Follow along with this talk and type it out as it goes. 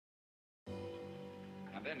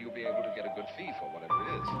And then you'll be able to get a good fee for whatever it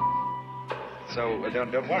is. So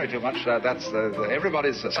don't worry too much.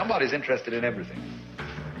 Somebody's interested in everything.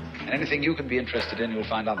 And anything you can be interested in, you'll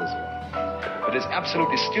find others will. But it's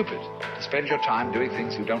absolutely stupid to spend your time doing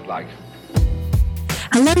things you don't like.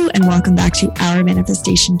 Hello and welcome back to Our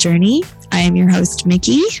Manifestation Journey. I am your host,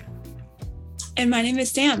 Mickey. And my name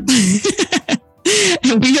is Sam.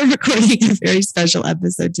 And we are recording a very special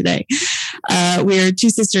episode today. We are two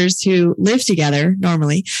sisters who live together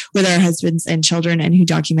normally with our husbands and children and who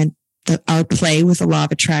document our play with the law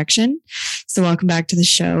of attraction. So welcome back to the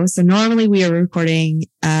show. So normally we are recording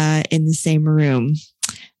in the same room,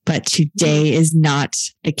 but today is not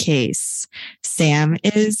the case. Sam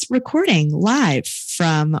is recording live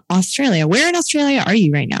from Australia. Where in Australia are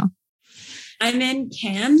you right now? I'm in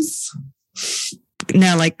Cairns.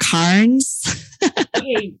 No, like Cairns.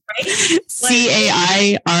 Okay, right?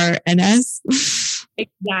 Cairns.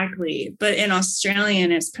 Exactly. But in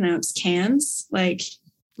Australian, it's pronounced Cairns. Like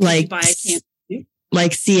Cannes,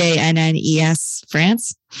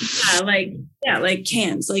 France. Like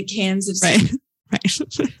Cairns, like cans of right.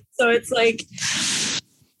 So it's like,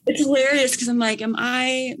 it's hilarious because I'm like, am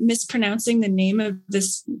I mispronouncing the name of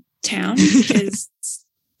this town? Because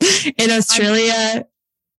in Australia,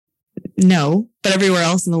 no, but everywhere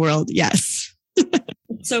else in the world, yes.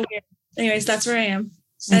 So weird. Anyways, that's where I am.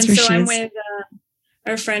 That's and so I'm with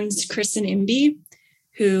our friends Chris and Imbi,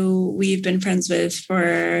 who we've been friends with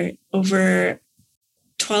for over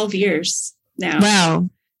 12 years now. Wow.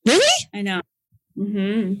 Really? I know.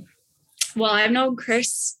 Mm-hmm. Well, I've known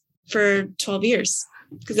Chris for 12 years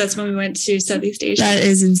because that's when we went to Southeast Asia. That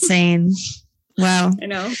is insane. Wow. I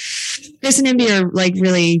know. Chris and Imbi are like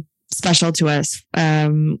really special to us.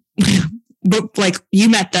 But like you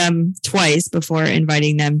met them twice before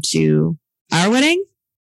inviting them to our wedding.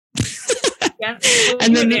 Yeah.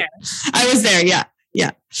 And then I was there. Yeah.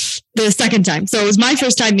 Yeah. The second time. So it was my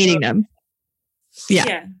first time meeting them.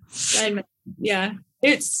 Yeah. Yeah.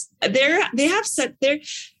 They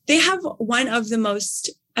have one of the most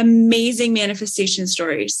amazing manifestation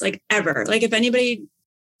stories like ever. Like if anybody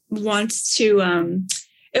wants to,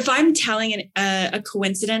 if I'm telling a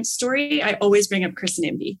coincidence story, I always bring up Chris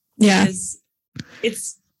and Imbi. Yeah. Because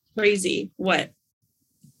it's crazy what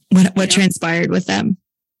transpired with them.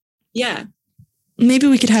 Yeah. Maybe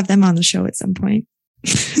we could have them on the show at some point.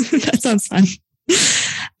 That sounds fun.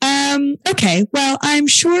 Okay. Well, I'm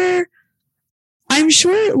sure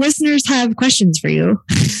listeners have questions for you.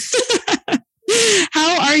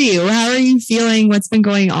 How are you? How are you feeling? What's been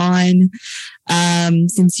going on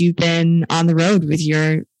since you've been on the road with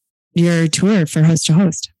your tour for Host to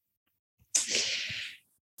Host?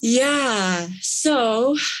 Yeah.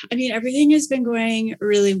 So, I mean, everything has been going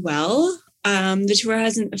really well. The tour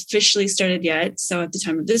hasn't officially started yet. So at the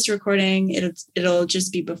time of this recording, it'll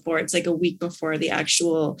just be before. It's like a week before the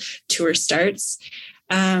actual tour starts.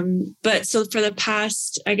 But so for the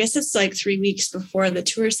past, I guess it's like 3 weeks before the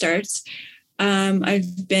tour starts,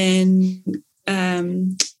 I've been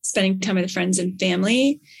spending time with friends and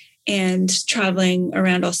family and traveling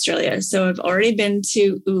around Australia. So I've already been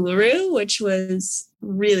to Uluru, which was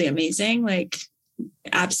really amazing, like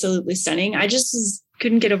absolutely stunning. I just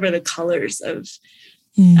couldn't get over the colors of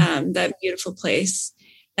that beautiful place.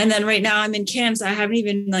 And then right now I'm in Cairns. I haven't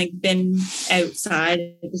even like been outside.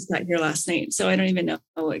 I just got here last night, so I don't even know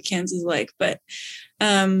what Cairns is like. But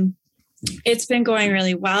it's been going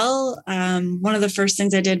really well. One of the first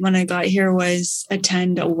things I did when I got here was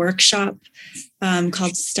attend a workshop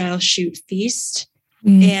called Style Shoot Feast.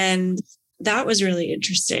 And that was really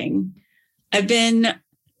interesting. I've been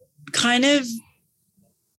kind of,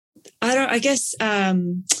 what's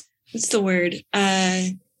the word?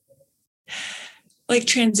 Like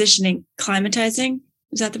transitioning, climatizing.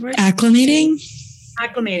 Is that the word? Acclimating.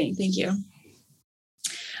 Thank you.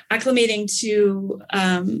 Acclimating to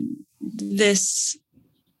this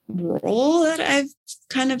role that I've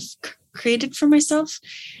kind of created for myself.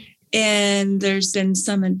 And there's been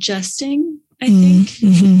some adjusting, I think,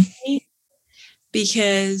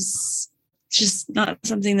 because it's just not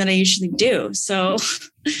something that I usually do. So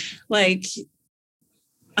like,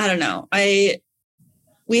 I don't know.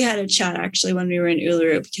 We had a chat actually when we were in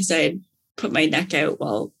Uluru because I had put my neck out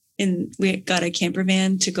we got a camper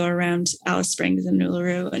van to go around Alice Springs and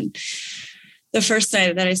Uluru. And the first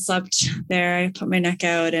night that I slept there, I put my neck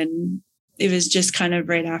out and it was just kind of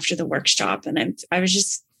right after the workshop. And I was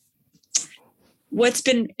just, what's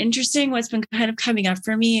been interesting, what's been kind of coming up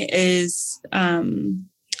for me is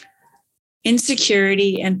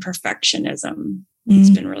insecurity and perfectionism.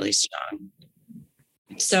 It's been really strong.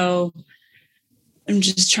 So I'm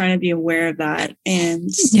just trying to be aware of that. And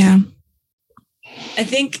I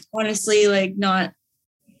think honestly, like not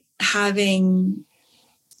having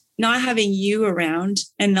you around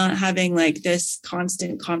and not having like this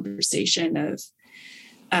constant conversation of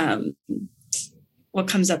what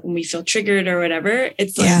comes up when we feel triggered or whatever.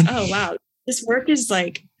 It's like, oh wow, this work is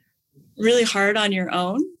like really hard on your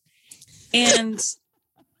own. And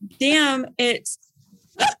damn, it's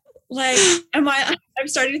like, I'm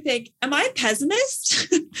starting to think, am I a pessimist?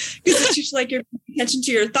 Because it's just like you're paying attention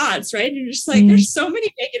to your thoughts, right? You're just like, there's so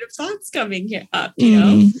many negative thoughts coming up, you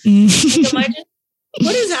know? Like, am I just,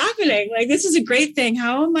 what is happening? Like, this is a great thing.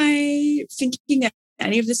 How am I thinking that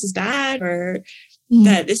any of this is bad or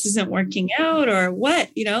that this isn't working out or what,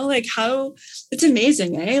 you know, like how it's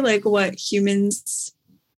amazing, eh? Like what humans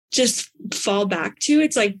just fall back to.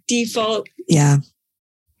 It's like default,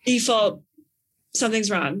 something's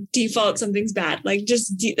wrong, default, something's bad. Like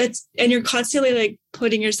just that's, and you're constantly like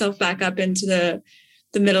putting yourself back up into the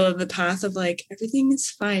middle of the path of like, everything is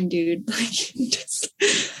fine, dude. Like just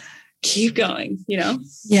keep going, you know?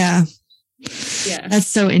 Yeah. That's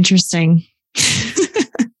so interesting.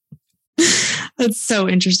 That's so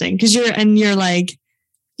interesting. Cause you're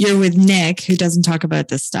with Nick, who doesn't talk about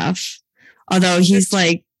this stuff. Although he's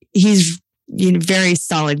very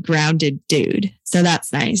solid, grounded dude. So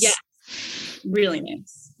that's nice. Yeah. Really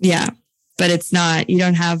nice. Yeah. But it's not, you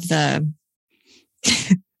don't have the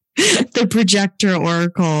projector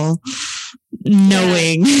oracle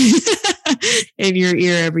knowing in your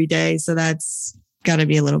ear every day. So that's got to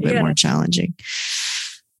be a little bit more challenging.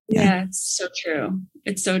 Yeah, it's so true.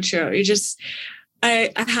 It's so true.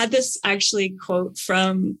 I had this actually quote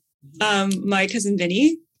from my cousin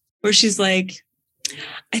Vinny, where she's like,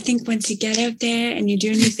 I think once you get out there and you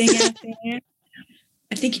do a new thing out there,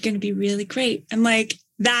 I think you're going to be really great. I'm like,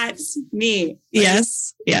 that's me. Like,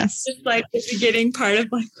 yes. Just like the beginning part of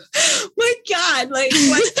like, oh my God, like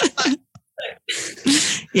what the fuck?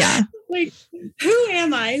 Yeah. Like, who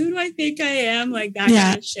am I? Who do I think I am? Like that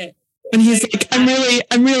kind of shit. And he's like, I'm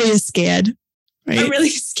really scared. Right? I'm really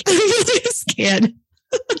scared. I'm really scared.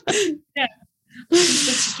 Yeah.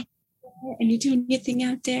 And you're doing your thing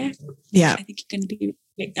out there. Yeah. I think you're going to be.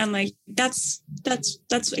 I'm like, that's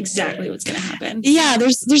exactly what's going to happen. Yeah.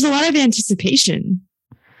 There's a lot of anticipation.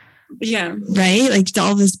 Yeah. Right. Like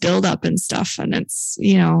all this build up and stuff. And it's,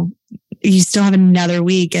 you know, you still have another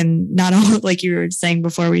week and not all, like you were saying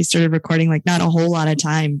before we started recording, like not a whole lot of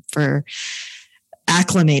time for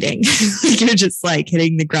acclimating. You're just like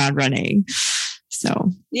hitting the ground running.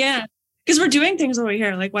 So yeah, because we're doing things over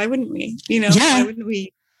here. Like, why wouldn't we? You know, why wouldn't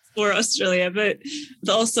we explore Australia? But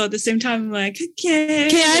also at the same time, I'm like, okay,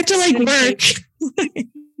 I have to like work.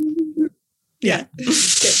 Yeah.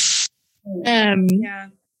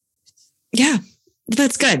 Yeah,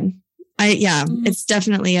 that's good. It's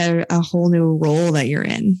definitely a whole new role that you're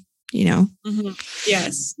in. You know. Mm-hmm.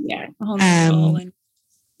 Yes. Yeah. A whole new role. And,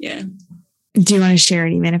 yeah. Do you want to share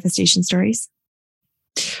any manifestation stories?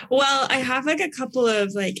 Well, I have like a couple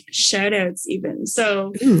of like shout outs even.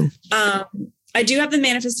 So I do have the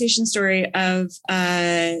manifestation story of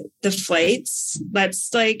the flights.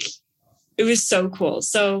 That's like, it was so cool.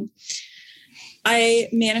 So I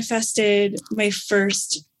manifested my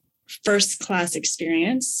first class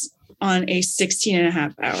experience on a 16 and a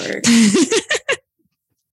half hour.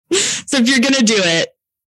 So if you're going to do it,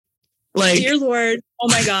 like, dear Lord, oh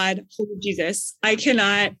my God, holy Jesus, I can't,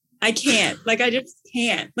 like, I just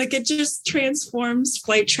can't, like, it just transforms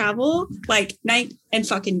flight travel, like night and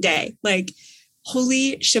fucking day, like,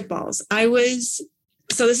 holy shitballs.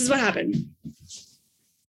 So this is what happened.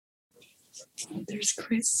 There's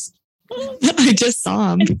Chris. I just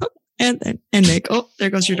saw him. And Nick. Oh, there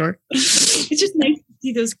goes your door. It's just nice to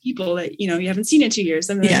see those people that, you know, you haven't seen in 2 years.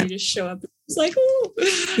 And then you just show up. It's like, ooh.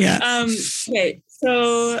 Yeah. Okay.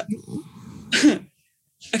 So,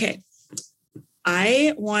 okay.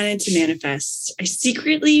 I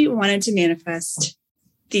secretly wanted to manifest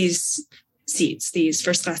these seats, these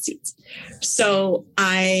first class seats. So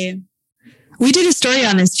we did a story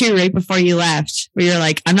on this too, right before you left, where you're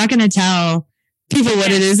like, I'm not going to tell people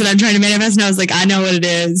what it is that I'm trying to manifest. And I was like, I know what it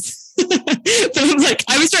is. But I'm like,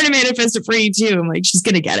 I was trying to manifest it for you too. I'm like, she's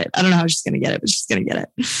going to get it. I don't know how she's going to get it, but she's going to get it.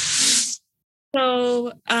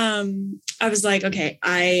 So, I was like, okay,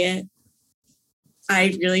 I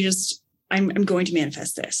really just, I'm going to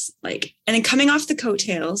manifest this. Like, and then coming off the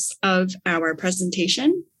coattails of our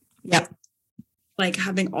presentation. Yep. Like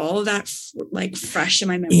having all of that like fresh in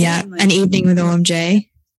my memory. Yeah. Like, an evening with OMJ.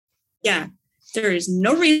 Yeah. There is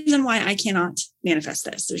no reason why I cannot manifest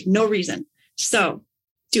this. There's no reason. So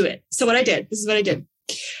do it. So this is what I did.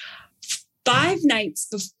 5 nights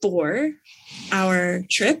before our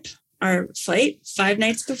trip, our flight, 5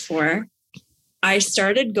 nights before, I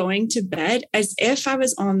started going to bed as if I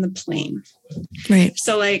was on the plane. Right.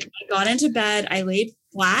 So like I got into bed, I laid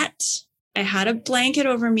flat, I had a blanket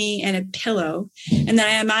over me and a pillow. And then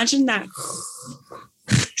I imagined that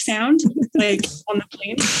sound like on the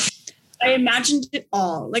plane. I imagined it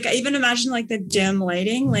all. Like I even imagined like the dim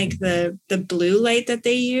lighting, like the blue light that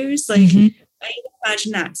they use. Like I even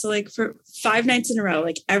imagined that. So like for 5 nights in a row,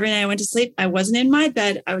 like every night I went to sleep, I wasn't in my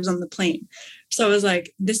bed, I was on the plane. So I was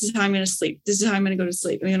like, this is how I'm going to sleep. This is how I'm going to go to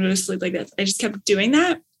sleep. I'm going to go to sleep like this. I just kept doing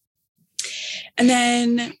that. And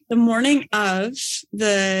then the morning of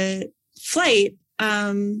the flight,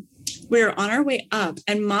 we were on our way up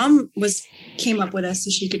and Mom came up with us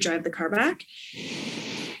so she could drive the car back.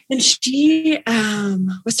 And she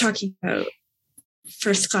was talking about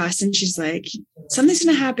first class and she's like, something's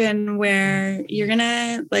going to happen where you're going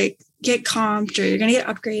to like get comped or you're going to get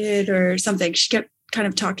upgraded or something. She kept kind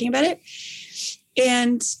of talking about it.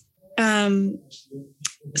 And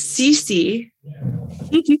Cece,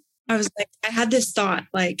 I was like, I had this thought,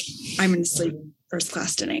 like, I'm going to sleep first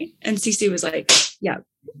class tonight. And Cece was like, yeah.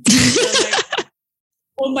 Like,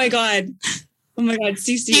 oh my God,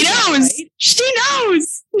 Cece. She knows. Right? She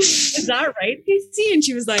knows. Is that right, Cece? And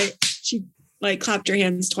she was like, she like clapped her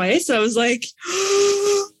hands twice. So I was like,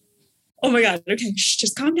 oh my God, okay,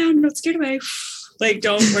 just calm down. Don't scare away. Like,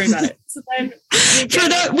 don't worry about it. So then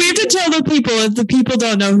we have to tell the people. If the people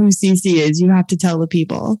don't know who Cece is, you have to tell the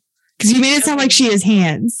people. Because you made it sound like she has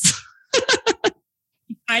hands.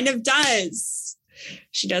 Kind of does.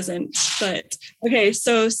 She doesn't. But okay,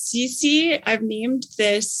 so Cece, I've named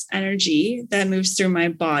this energy that moves through my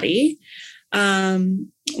body.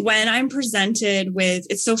 When I'm presented with,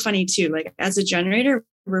 it's so funny too, like as a generator,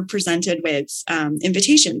 we're presented with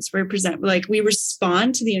invitations. We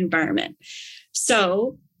respond to the environment.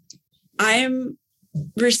 So I'm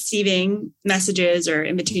receiving messages or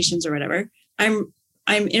invitations or whatever. I'm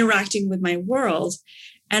interacting with my world.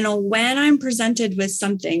 And when I'm presented with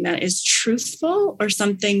something that is truthful or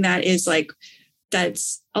something that is like,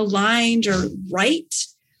 that's aligned or right,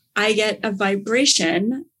 I get a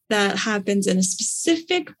vibration that happens in a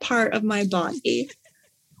specific part of my body.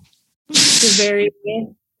 It's a very,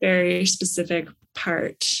 very specific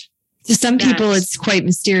part. To some people, it's quite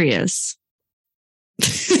mysterious.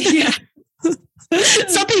 Yeah.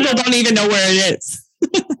 Some people don't even know where it is.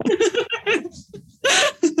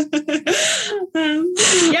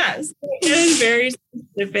 Yes, it is very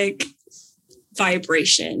specific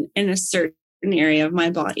vibration in a certain area of my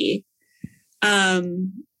body.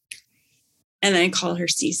 And I call her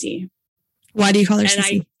Cece. Why do you call her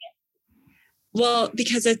Cece? Well,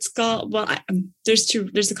 because it's called,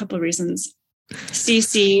 there's a couple of reasons.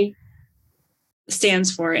 Cece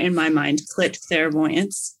stands for, in my mind,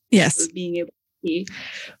 clairvoyance. Yes. Being able to see.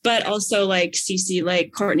 But also like Cece,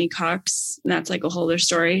 like Courtney Cox. And that's like a whole other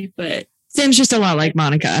story. But Sam's just a lot like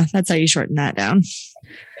Monica. That's how you shorten that down.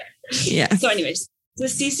 Yeah. So anyways, so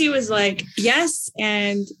Cece was like, yes,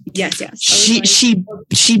 and yes. She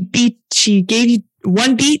gave you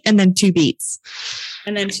 1 beat and then 2 beats.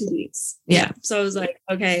 And then 2 beats. Yeah. So I was like,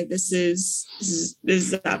 okay, this is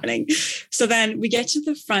happening. So then we get to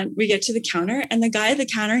the front, we get to the counter, and the guy at the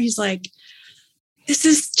counter, he's like, this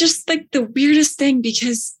is just like the weirdest thing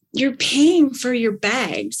because you're paying for your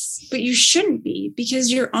bags, but you shouldn't be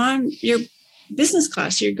because you're on your business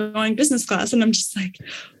class. You're going business class. And I'm just like,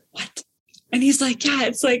 what? And he's like, yeah,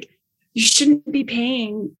 it's like, you shouldn't be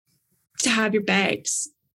paying to have your bags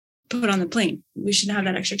put on the plane. We shouldn't have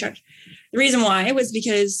that extra charge. The reason why was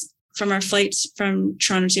because from our flight from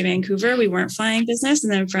Toronto to Vancouver, we weren't flying business.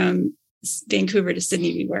 And then from Vancouver to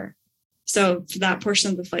Sydney, we were. So for that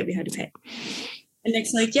portion of the flight, we had to pay. And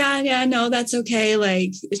Nick's like, yeah, no, that's okay.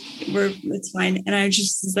 Like, it's fine. And I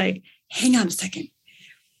just was like, hang on a second.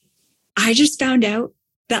 I just found out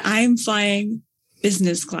that I'm flying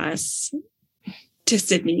business class to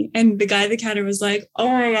Sydney. And the guy at the counter was like, oh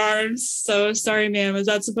my God, I'm so sorry, man. Was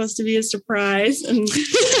that supposed to be a surprise? And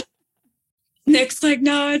Nick's like,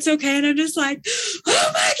 no, it's okay. And I'm just like,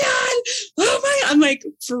 oh my God. I'm like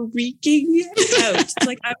freaking out.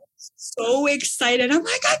 Like, I'm so excited. I'm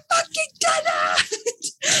like, I fucking done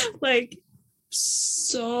it. Like,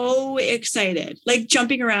 so excited, like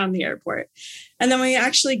jumping around the airport. And then when we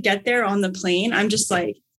actually get there on the plane, I'm just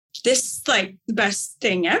like, this is like the best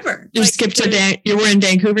thing ever. You like, skipped we're in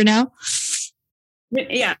Vancouver now?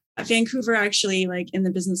 Yeah. Vancouver actually, like in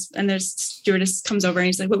the business, and there's stewardess comes over and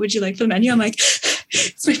he's like, what would you like for the menu? I'm like,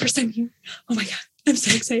 it's my first time here. Oh my God, I'm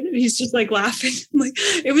so excited. And he's just like laughing. I'm like,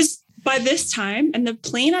 it was by this time, and the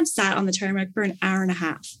plane had sat on the tarmac for an hour and a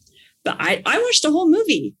half. But I watched the whole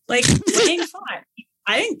movie, like playing fine.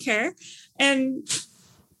 I didn't care. And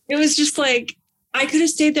it was just like, I could have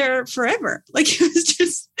stayed there forever. Like it was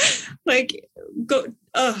just like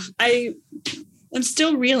I'm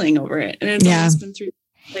still reeling over it. And it's almost been through.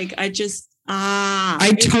 Like I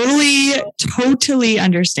totally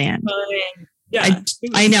understand. Yeah.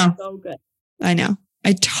 I know. So good. I know.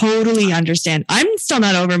 I totally understand. I'm still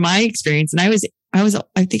not over my experience. And I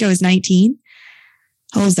think I was 19.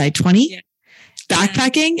 How was I? 20? Yeah.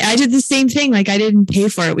 Backpacking. I did the same thing. Like I didn't pay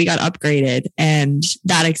for it. We got upgraded, and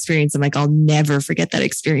that experience, I'm like, I'll never forget that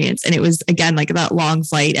experience. And it was again, like that long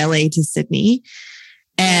flight, LA to Sydney.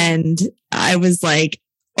 And I was like,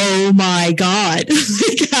 oh my God,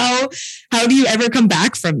 like how do you ever come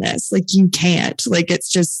back from this? Like you can't, like,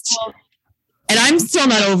 it's just, and I'm still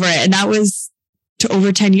not over it. And that was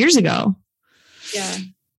over 10 years ago. Yeah.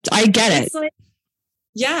 I get it.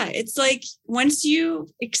 It's like once you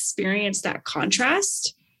experience that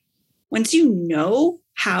contrast, once you know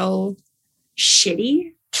how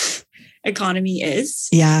shitty economy is,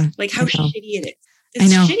 like how shitty it is.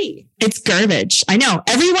 It's shitty. It's garbage. I know.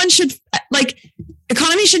 Everyone should, like,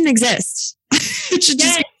 economy shouldn't exist. It should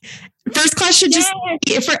just, first class should just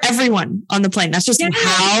be for everyone on the plane. That's just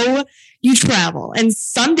how you travel. And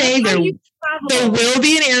someday there will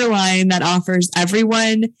be an airline that offers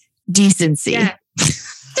everyone decency. Yeah.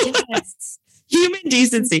 Yes. Human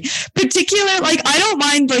decency. Particular, like, I don't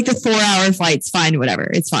mind like the 4-hour flights, fine, whatever.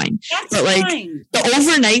 It's fine. But like the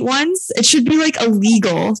overnight ones, it should be like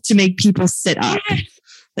illegal to make people sit up. Yes.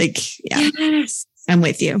 Like, I'm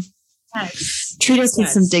with you. Yes. Treat us with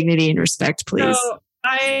some dignity and respect, please. So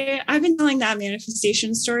I've been telling that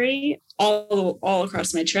manifestation story all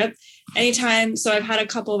across my trip. Anytime. So I've had a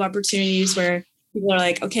couple of opportunities where people are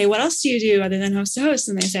like, okay, what else do you do other than host to host?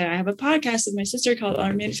 And they say, I have a podcast with my sister called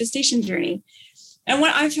Our Manifestation Journey. And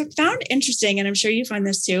what I've found interesting, and I'm sure you find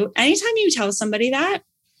this too, anytime you tell somebody that,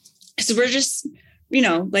 so we're just,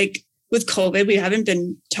 like with COVID, we haven't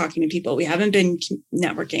been talking to people. We haven't been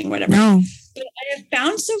networking, whatever. No. But I have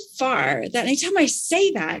found so far that anytime I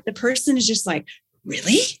say that, the person is just like,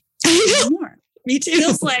 really? More. Me too. It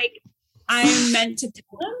feels like I'm meant to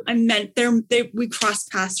tell them. We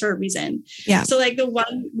crossed paths for a reason. Yeah. So like the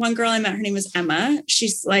one girl I met, her name was Emma.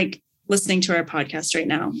 She's like listening to our podcast right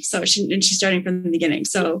now. So she's starting from the beginning.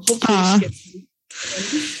 So hopefully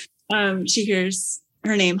she hears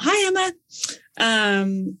her name. Hi,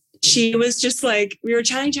 Emma. She was just like, we were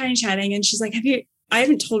chatting. And she's like, I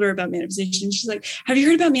haven't told her about manifestation. She's like, have you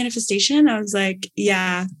heard about manifestation? I was like,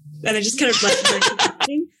 yeah. And I just kind of let her keep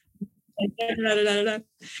talking.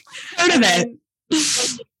 Heard of it.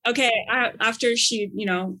 Okay. After she,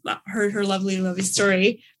 heard her lovely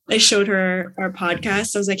story, I showed her our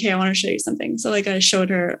podcast. I was like, hey, I want to show you something. So like I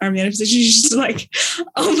showed her our manifestation. She's like,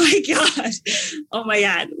 oh my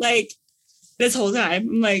God. Like this whole time.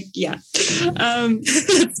 I'm like, yeah.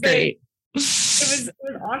 That's great. It was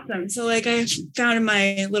awesome. So like I found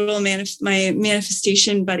my little my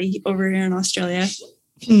manifestation buddy over here in Australia.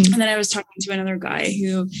 And then I was talking to another guy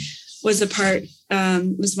who was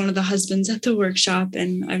was one of the husbands at the workshop.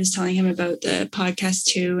 And I was telling him about the podcast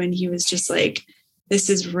too. And he was just like, this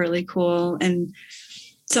is really cool. And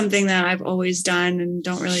something that I've always done and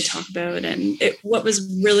don't really talk about. And what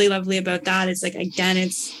was really lovely about that is like, again,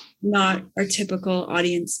 it's not our typical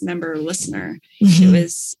audience member or listener. Mm-hmm. It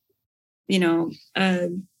was, a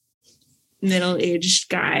middle-aged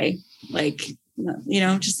guy, like,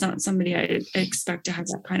 just not somebody I expect to have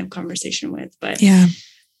that kind of conversation with. But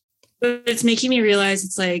it's making me realize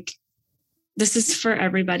it's like, this is for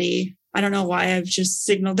everybody. I don't know why I've just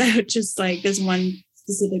signaled out just like this one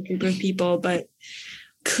specific group of people, but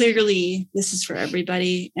clearly this is for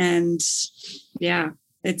everybody. And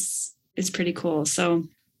it's pretty cool. So.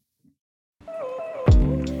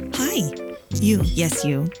 Hi, you. Yes,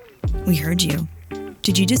 you. We heard you.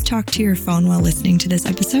 Did you just talk to your phone while listening to this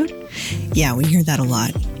episode? Yeah, we hear that a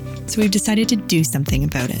lot. So we've decided to do something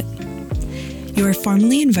about it. You are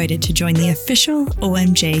formally invited to join the official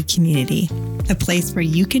OMJ community, a place where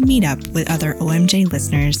you can meet up with other OMJ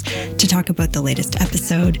listeners to talk about the latest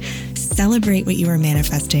episode, celebrate what you are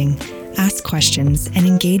manifesting, ask questions, and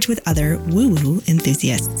engage with other woo-woo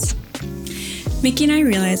enthusiasts. Mickey and I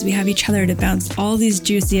realize we have each other to bounce all these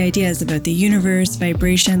juicy ideas about the universe,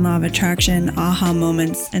 vibration, law of attraction, aha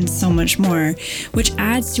moments, and so much more, which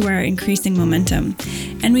adds to our increasing momentum.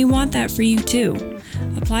 And we want that for you too.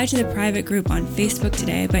 Apply to the private group on Facebook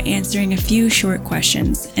today by answering a few short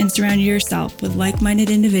questions and surround yourself with like-minded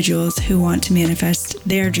individuals who want to manifest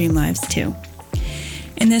their dream lives too.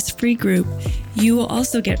 In this free group, you will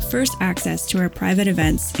also get first access to our private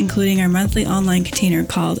events, including our monthly online container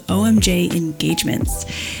called OMJ Engagements.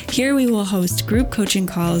 Here we will host group coaching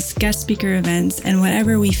calls, guest speaker events, and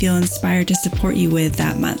whatever we feel inspired to support you with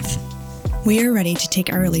that month. We are ready to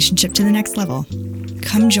take our relationship to the next level.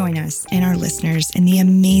 Come join us and our listeners in the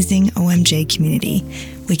amazing OMJ community.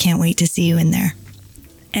 We can't wait to see you in there.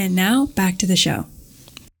 And now back to the show.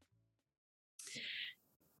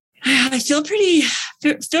 I feel pretty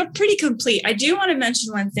complete. I do want to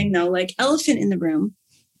mention one thing though, like elephant in the room,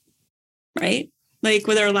 right? Like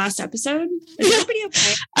with our last episode. Is everybody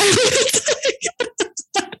okay?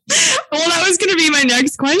 Well, that was going to be my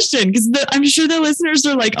next question because I'm sure the listeners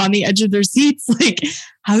are like on the edge of their seats. Like,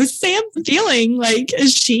 how's Sam feeling? Like,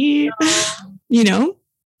 is she, you know?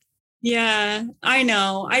 Yeah, I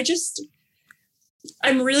know.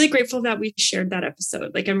 I'm really grateful that we shared that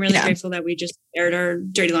episode. Like, I'm really grateful that we just aired our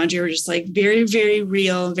dirty laundry. We're just like very, very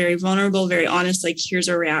real, very vulnerable, very honest. Like, here's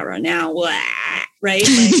where we're at right now. Blah, right?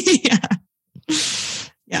 Like,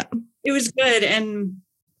 yeah. It was good. And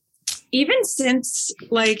even since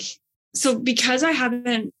so because I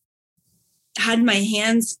haven't had my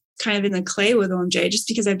hands kind of in the clay with OMJ, just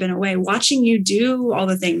because I've been away, watching you do all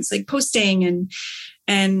the things like posting and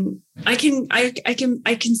I can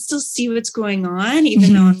still see what's going on,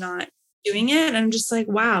 even though I'm not doing it. And I'm just like,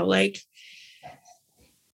 wow, like,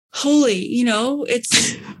 holy,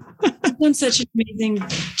 it's done such an amazing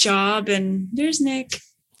job. And there's Nick.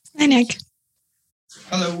 Hi, Nick.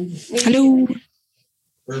 Hello. Hello.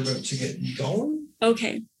 We're about to get going.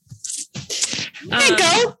 Okay.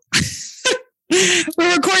 Go.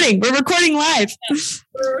 We're recording. We're recording live.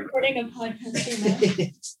 We're recording a podcast right now.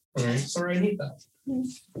 All right. Sorry, I need that.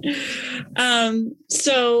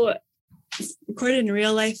 So recorded in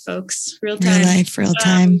real life, folks. Real time. Real life, real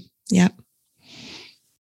time. Yep.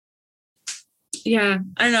 Yeah,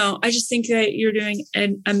 I don't know. I just think that you're doing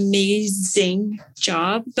an amazing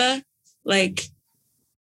job. Like,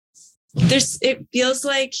 it feels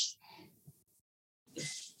like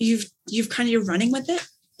you're running with it.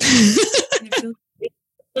 And it feels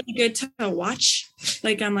really good to watch.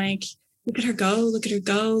 Like, I'm like, look at her go, look at her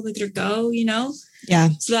go, look at her go, Yeah.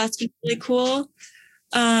 So that's been really cool.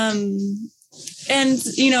 And,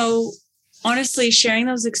 honestly, sharing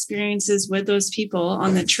those experiences with those people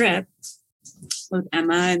on the trip with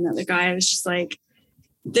Emma and the other guy, I was just like,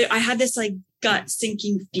 I had this like gut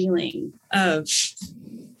sinking feeling of,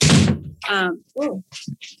 I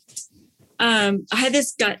had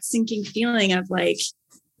this gut sinking feeling of like,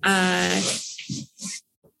 I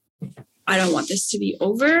don't want this to be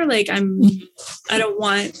over. Like, I don't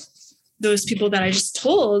want those people that I just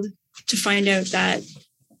told to find out that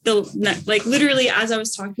literally as I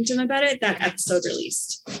was talking to them about it, that episode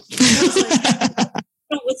released. I was like,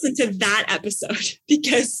 don't listen to that episode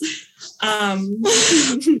because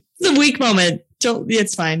it's a weak moment.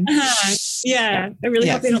 It's fine. Yeah, I really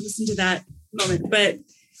hope they don't listen to that moment. But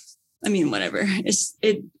I mean, whatever.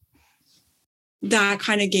 That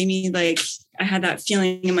kind of gave me like, I had that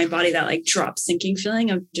feeling in my body, that like drop sinking feeling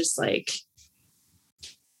of just like,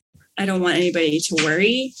 I don't want anybody to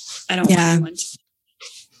worry. I don't want anyone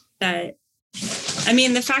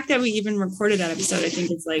the fact that we even recorded that episode, I think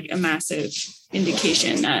is like a massive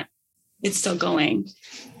indication that it's still going.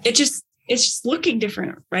 It's just looking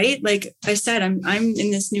different, right? Like I said, I'm in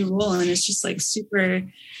this new role and it's just like super,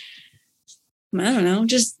 I don't know,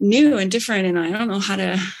 just new and different. And I don't know how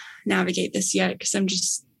to navigate this yet because I'm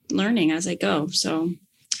just learning as I go. So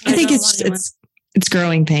I think it's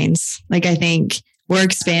growing pains. Like, I think we're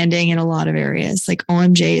expanding in a lot of areas. Like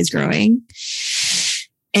OMJ is growing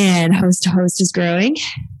and Host to Host is growing.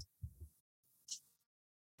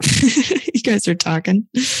 You guys are talking.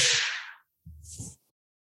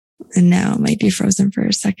 And now it might be frozen for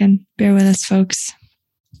a second. Bear with us, folks.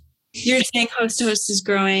 You're saying Host to Host is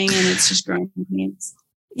growing and it's just growing pains.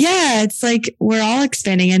 Yeah, it's like we're all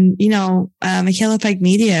expanding. And, Michaela Pike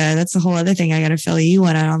Media, that's a whole other thing I got to fill you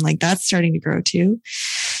in on. Like, that's starting to grow too.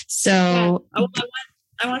 So I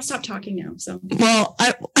want to stop talking now. So, well,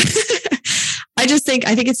 I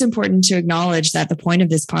think it's important to acknowledge that the point of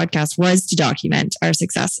this podcast was to document our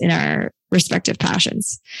success in our respective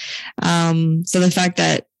passions. So the fact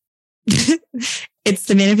that it's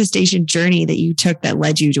the manifestation journey that you took that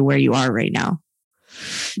led you to where you are right now.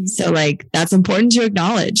 So like, that's important to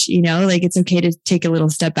acknowledge, like it's okay to take a little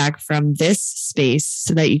step back from this space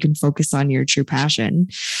so that you can focus on your true passion,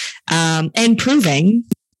 and proving,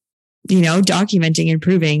 documenting and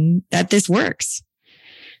proving that this works,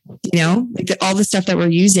 like all the stuff that we're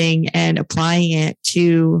using and applying it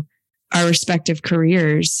to our respective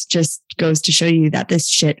careers just goes to show you that this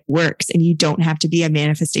shit works and you don't have to be a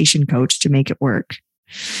manifestation coach to make it work.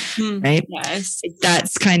 Right? Yes.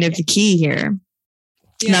 That's kind of the key here.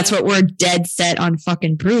 And that's what we're dead set on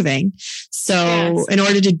fucking proving. So in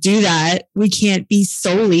order to do that, we can't be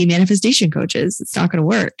solely manifestation coaches. It's not going to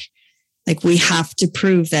work. Like we have to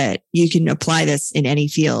prove that you can apply this in any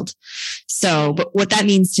field. So, but what that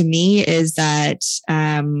means to me is that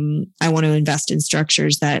I want to invest in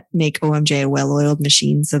structures that make OMJ a well-oiled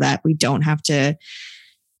machine so that we don't have to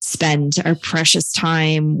spend our precious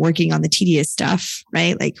time working on the tedious stuff,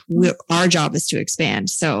 right? Like our job is to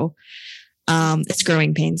expand. So it's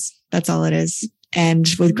growing pains. That's all it is. And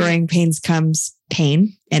with growing pains comes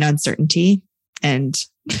pain and uncertainty and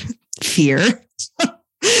fear.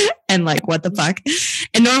 And like, what the fuck?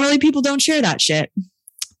 And normally people don't share that shit,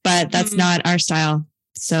 but that's not our style.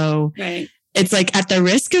 So it's like at the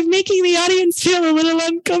risk of making the audience feel a little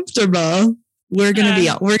uncomfortable, we're going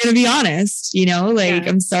to be honest, you know, like,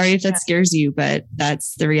 I'm sorry if that scares you, but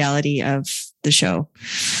that's the reality of the show.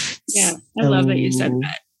 Yeah. I love that you said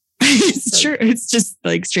that. It's true. It's just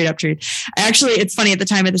like straight up truth. Actually, it's funny, at the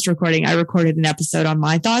time of this recording, I recorded an episode on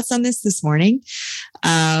my thoughts on this morning.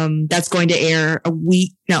 That's going to air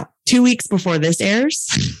 2 weeks before this airs.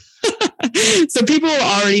 So people will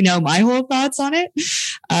already know my whole thoughts on it.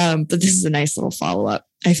 But this is a nice little follow-up,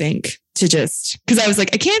 I think, to just, because I was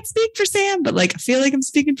like, I can't speak for Sam, but like, I feel like I'm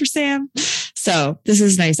speaking for Sam. So this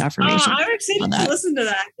is nice affirmation. Oh, I'm excited to listen to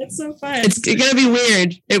that. It's so fun. It's going to be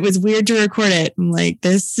weird. It was weird to record it. I'm like,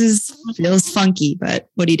 feels funky, but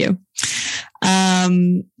what do you do?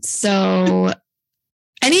 So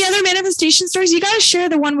any other manifestation stories? You got to share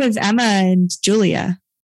the one with Emma and Julia.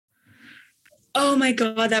 Oh my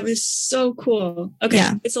God, that was so cool. Okay,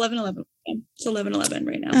 it's 11:11. It's 11:11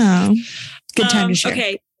 right now. Oh, good time to share.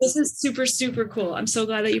 Okay, this is super, super cool. I'm so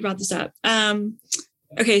glad that you brought this up.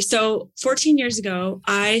 Okay, so 14 years ago,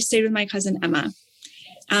 I stayed with my cousin Emma.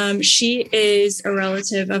 She is a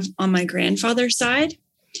relative on my grandfather's side.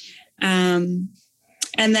 And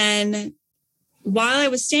then while I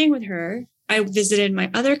was staying with her, I visited my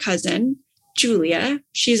other cousin, Julia.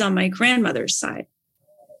 She's on my grandmother's side.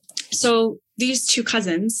 So these two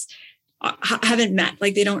cousins haven't met.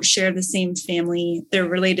 Like they don't share the same family. They're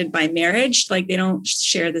related by marriage. Like they don't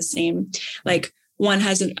share the same, like one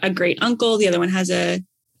has a great uncle. The other one has an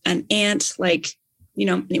aunt, like, you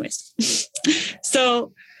know, anyways.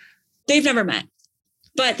 So they've never met,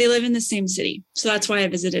 but they live in the same city. So that's why I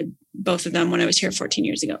visited both of them when I was here 14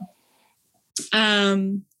 years ago.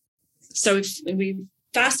 So if we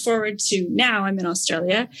fast forward to now, I'm in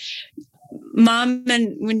Australia. Mom,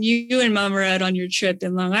 and when you and Mom were out on your trip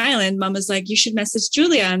in Long Island, Mom was like, you should message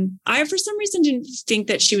Julia. And I, for some reason, didn't think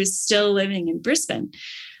that she was still living in Brisbane,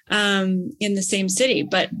 in the same city,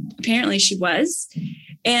 but apparently she was.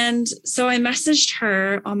 And so I messaged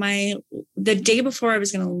her on the day before I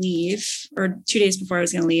was going to leave, or 2 days before I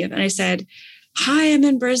was going to leave. And I said, hi, I'm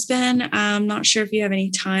in Brisbane. I'm not sure if you have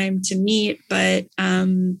any time to meet, but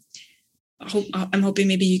I'm hoping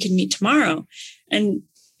maybe you can meet tomorrow. And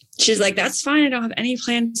she's like, that's fine. I don't have any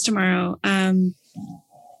plans tomorrow. And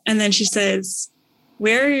then she says,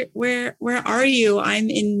 where are you? I'm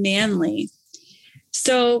in Manly.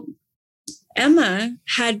 So Emma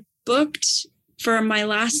had booked for my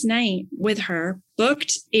last night with her,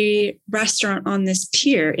 booked a restaurant on this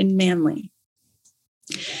pier in Manly.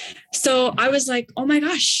 So I was like, oh my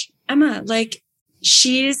gosh, Emma, like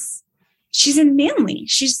she's in Manly.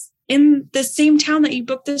 She's in the same town that you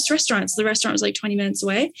booked this restaurant. So the restaurant was like 20 minutes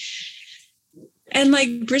away. And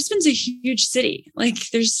like Brisbane's a huge city. Like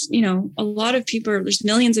there's, you know, a lot of people, there's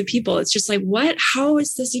millions of people. It's just like, what, how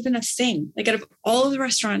is this even a thing? Like out of all of the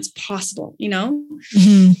restaurants possible, you know?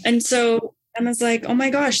 Mm-hmm. And so Emma's like, oh my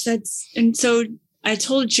gosh, and so I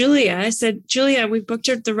told Julia, I said, Julia, we booked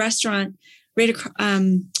her at the restaurant right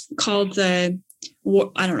called I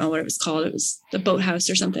don't know what it was called. It was the Boathouse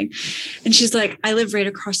or something. And she's like, I live right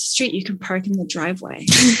across the street. You can park in the driveway.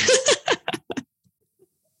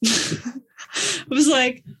 I was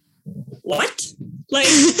like, what? Like,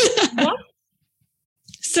 what?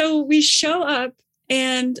 So we show up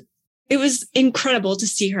and it was incredible to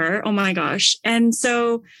see her. Oh my gosh. And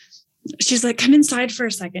so she's like, come inside for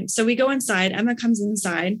a second. So we go inside. Emma comes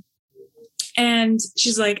inside and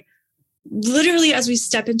she's like, literally as we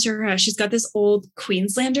step into her house, she's got this old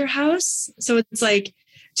Queenslander house. So it's like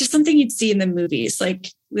just something you'd see in the movies, like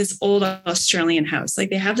this old Australian house. Like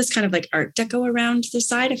they have this kind of like art deco around the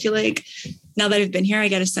side. I feel like now that I've been here, I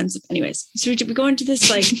get a sense of, anyways. So we go into this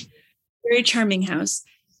like very charming house,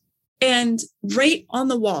 and right on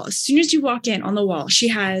the wall, as soon as you walk in on the wall, she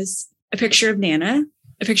has a picture of Nana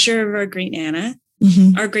a picture of our great Nana,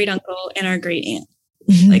 Mhm. our great uncle, and our great aunt.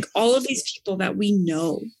 Mhm. Like all of these people that we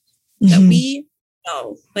know,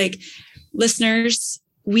 like listeners,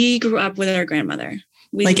 we grew up with our grandmother.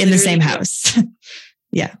 We like in the same literally house.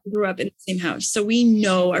 Yeah. grew up in the same house. So we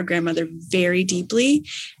know our grandmother very deeply.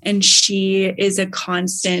 And she is a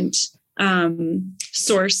constant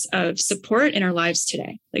source of support in our lives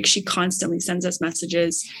today. Like she constantly sends us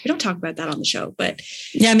messages. We don't talk about that on the show, but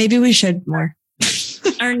Yeah, maybe we should more.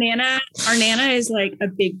 our Nana is like a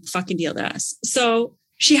big fucking deal to us. So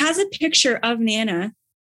she has a picture of Nana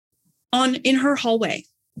in her hallway,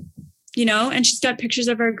 you know, and she's got pictures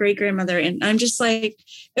of our great grandmother. And I'm just like,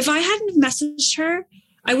 if I hadn't messaged her,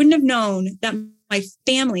 I wouldn't have known that my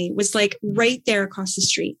family was like right there across the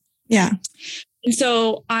street. Yeah. And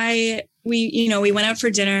so we went out for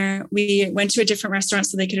dinner. We went to a different restaurant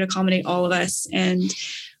so they could accommodate all of us. And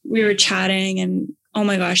we were chatting, and oh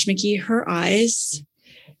my gosh, Mickey, her eyes,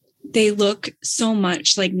 they look so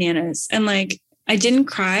much like Nana's. And like, I didn't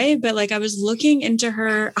cry, but like I was looking into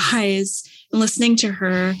her eyes and listening to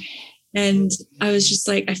her. And I was just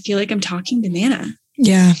like, I feel like I'm talking to Nana.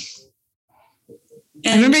 Yeah.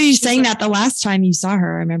 And I remember you she's saying like, that the last time you saw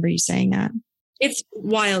her. I remember you saying that. It's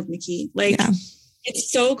wild, Mickey. Like, Yeah.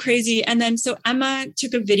 it's so crazy. And then so Emma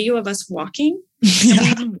took a video of us walking.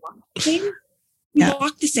 Yeah. And we walked the same. We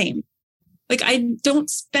walk the same. Like I don't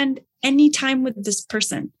spend any time with this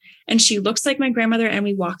person. And she looks like my grandmother and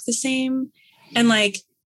we walk the same. And like,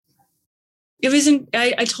 it wasn't,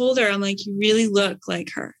 I told her, I'm like, you really look like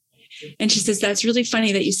her. And she says, that's really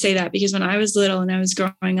funny that you say that, because when I was little and I was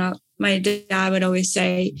growing up, my dad would always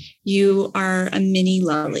say, you are a mini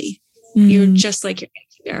Lily. You're just like your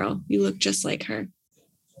Auntie Beryl. You look just like her. And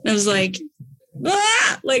I was like,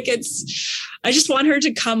 like I just want her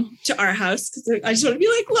to come to our house because I just want to be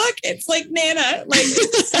like, look, it's like Nana. Like,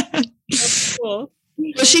 it's so cool.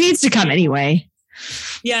 Well, she needs to come anyway.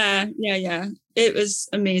 Yeah. It was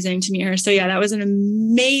amazing to meet her. So yeah, that was an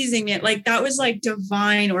amazing, like that was like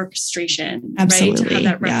divine orchestration. Absolutely. Right? To have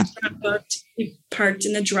that restaurant booked. We parked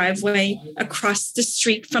in the driveway across the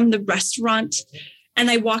street from the restaurant. And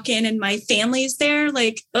I walk in and my family's there.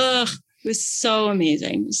 Like, it was so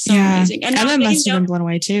amazing. So amazing. And Emma must have been blown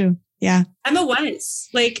away too. Yeah. Emma was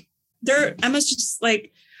like, Emma's just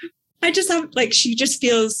like, I just have like, she just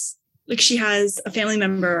feels like she has a family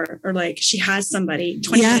member or like she has somebody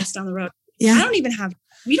 20 minutes down the road. Yeah. We don't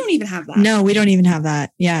even have that. No, we don't even have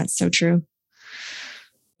that. Yeah. It's so true.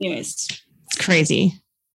 Anyways. It's crazy.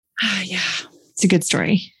 Yeah. It's a good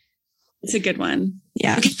story. It's a good one.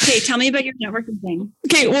 Yeah. Okay. Tell me about your networking thing.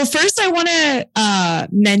 Okay. Well, first I want to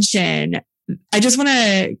mention, I just want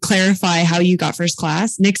to clarify how you got first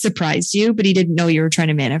class. Nick surprised you, but he didn't know you were trying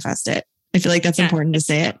to manifest it. I feel like that's important to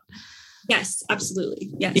say it. Yes,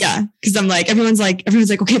 absolutely. Yes. Yeah. Cause I'm like, everyone's like,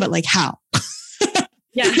 okay, but like how?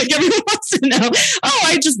 Yeah. Like everyone wants to know,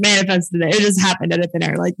 I just manifested it. It just happened out of thin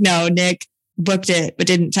air. Like, no, Nick booked it, but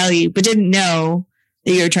didn't tell you, but didn't know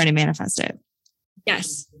that you were trying to manifest it.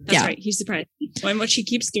 Yes, that's right. He surprised me. And what she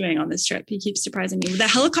keeps doing on this trip, he keeps surprising me with the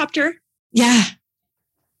helicopter. Yeah.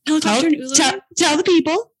 Helicopter in Ulu. Tell the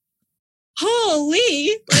people. Holy.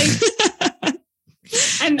 Like,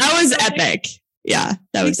 and that was epic. Yeah,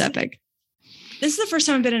 that was epic. This is the first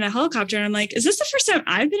time I've been in a helicopter. And I'm like, is this the first time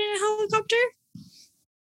I've been in a helicopter?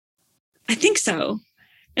 I think so.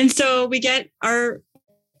 And so we get our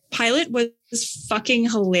pilot was fucking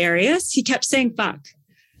hilarious. He kept saying fuck.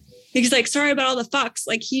 He's like, sorry about all the fucks.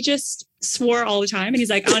 Like he just swore all the time. And he's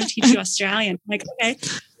like, I want to teach you Australian. I'm like, okay.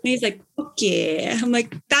 And he's like, okay. I'm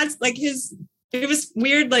like, that's like it was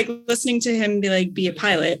weird, like listening to him be a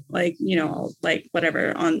pilot, like, you know, like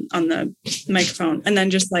whatever on the microphone. And then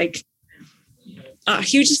just like,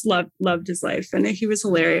 he just loved his life and he was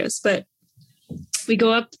hilarious. But we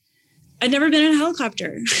go up. I'd never been in a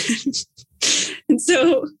helicopter. And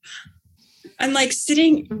so I'm like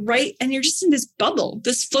sitting right, and you're just in this bubble,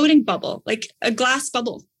 this floating bubble, like a glass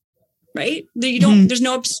bubble, right? You don't, there's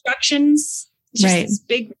no obstructions. It's just this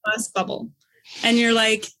big glass bubble. And you're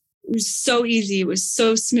like, it was so easy. It was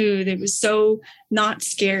so smooth. It was so not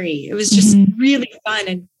scary. It was just really fun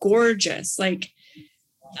and gorgeous. Like,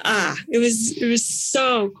 it was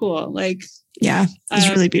so cool. Like, yeah, it was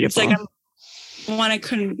really beautiful. It's like,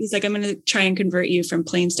 he's like, I'm going to try and convert you from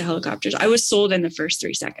planes to helicopters. I was sold in the first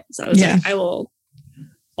 3 seconds. I was like, I will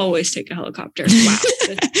always take a helicopter. Wow.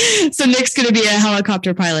 So Nick's going to be a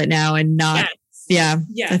helicopter pilot now and not. Yeah.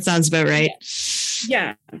 That sounds about right.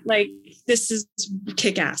 Yeah. Like this is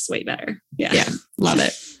kick ass way better. Yeah. Yeah. Love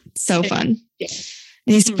it. So fun. Yeah.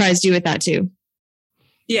 And he surprised you with that too.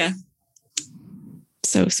 Yeah.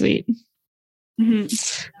 So sweet.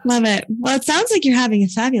 Mhm. Love it. Well, it sounds like you're having a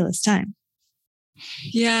fabulous time.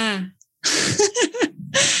 Yeah.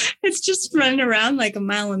 It's just running around like a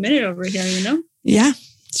mile a minute over here, you know? Yeah,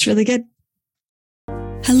 it's really good.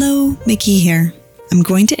 Hello, Mickey here. I'm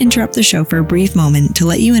going to interrupt the show for a brief moment to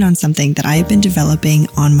let you in on something that I have been developing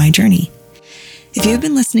on my journey. If you've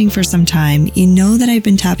been listening for some time, you know that I've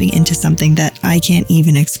been tapping into something that I can't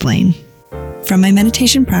even explain. From my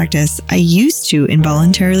meditation practice, I used to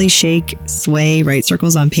involuntarily shake, sway, write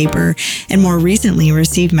circles on paper, and more recently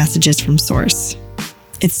receive messages from Source.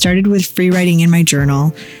 It started with free writing in my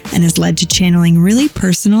journal and has led to channeling really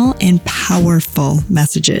personal and powerful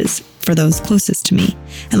messages for those closest to me.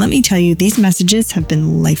 And let me tell you, these messages have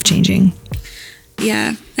been life-changing.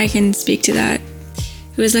 Yeah, I can speak to that.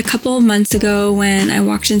 It was a couple of months ago when I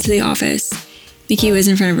walked into the office. Mickey was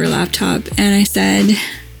in front of her laptop, and I said,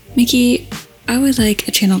 Mickey, I would like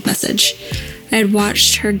a channeled message. I had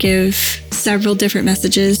watched her give several different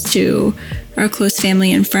messages to our close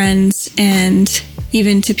family and friends, and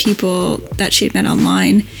even to people that she'd met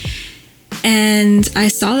online. And I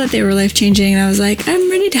saw that they were life-changing, and I was like, I'm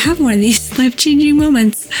ready to have one of these life-changing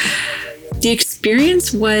moments. The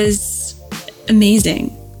experience was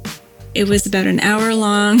amazing. It was about an hour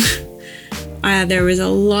long. There was a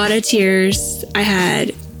lot of tears. I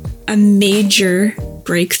had a major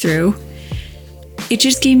breakthrough. It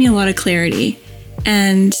just gave me a lot of clarity.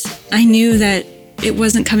 And I knew that it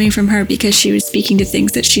wasn't coming from her because she was speaking to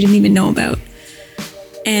things that she didn't even know about.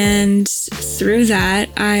 And through that,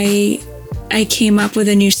 I came up with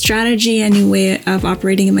a new strategy, a new way of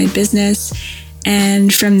operating in my business.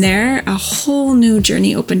 And from there, a whole new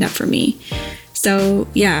journey opened up for me. So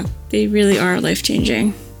yeah, they really are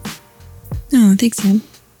life-changing. Oh, thanks, Sam.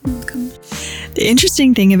 Welcome. The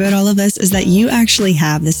interesting thing about all of this is that you actually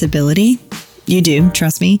have this ability. You do,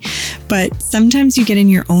 trust me. But sometimes you get in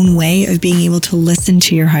your own way of being able to listen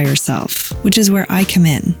to your higher self, which is where I come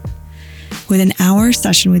in. With an hour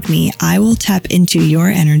session with me, I will tap into your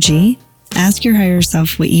energy, ask your higher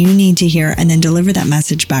self what you need to hear, and then deliver that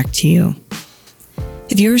message back to you.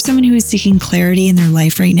 If you're someone who is seeking clarity in their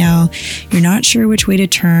life right now, you're not sure which way to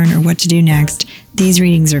turn or what to do next, these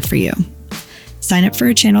readings are for you. Sign up for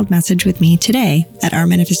a channeled message with me today at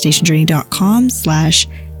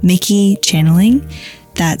ourmanifestationjourney.com/Mickey channeling.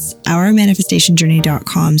 That's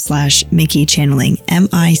ourmanifestationjourney.com/Mickey channeling,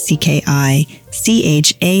 MICKI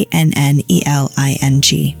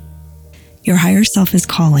CHANNELING. Your higher self is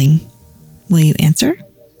calling. Will you answer?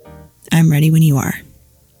 I'm ready when you are.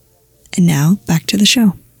 And now back to the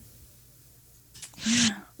show.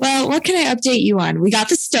 Well, what can I update you on? We got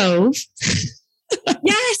the stove.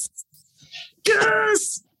 Yes.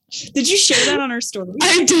 Yes. Did you share that on our story?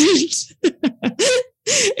 I didn't.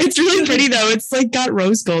 It's really pretty though. It's like got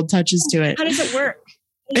rose gold touches to it. How does it work?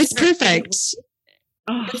 It's perfect.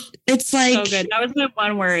 Oh, It's like, so good. That was my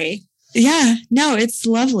one worry. yeah, no, it's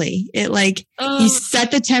lovely. It like, you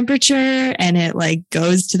set the temperature and it like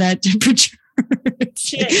goes to that temperature.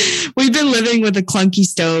 We've been living with a clunky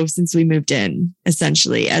stove since we moved in,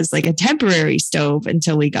 essentially as like a temporary stove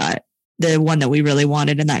until we got the one that we really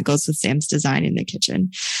wanted. And that goes with Sam's design in the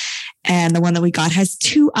kitchen. And the one that we got has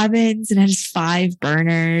 2 ovens and it has 5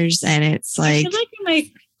 burners. And it's like, I feel like I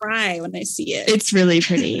might cry when I see it. it's really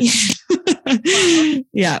pretty. Wow.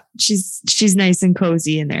 Yeah, she's nice and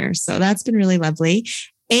cozy in there. So that's been really lovely.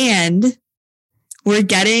 And we're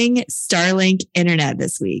getting Starlink internet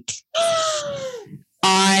this week.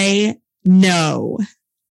 I know.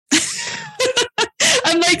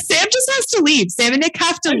 I'm like, Sam just has to leave. Sam and Nick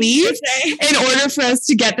have to leave in order for us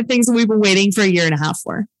to get the things that we've been waiting for a year and a half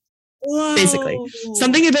for. Whoa. Basically.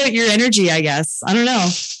 Something about your energy, I guess. I don't know.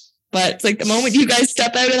 But it's like the moment you guys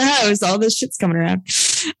step out of the house, all this shit's coming around.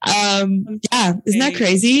 Yeah. Isn't that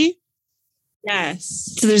crazy?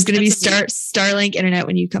 Yes. So there's going to be That's Starlink internet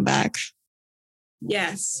when you come back.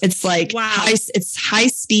 Yes. It's like Wow. it's high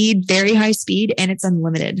speed, very high speed, and it's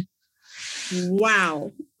unlimited.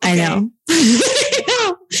 Wow. I Okay. know. I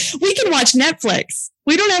know. We can watch Netflix.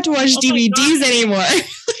 We don't have to watch Oh my DVDs God. anymore. I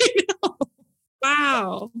know.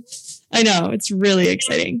 Wow. I know. It's really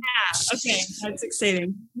exciting. Yeah. Okay. That's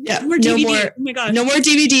exciting. Yeah. More No DVD. more. Oh my gosh. No more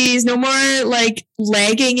DVDs. No more like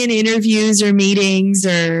lagging in interviews or meetings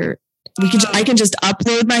or I can just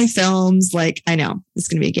upload my films. Like I know it's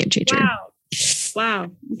going to be a game changer.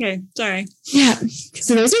 Wow. Okay. Sorry. Yeah.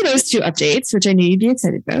 So those are those 2 updates, which I knew you'd be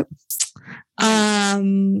excited about.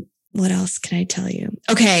 What else can I tell you?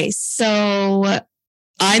 Okay. So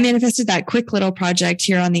I manifested that quick little project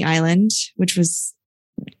here on the island, which was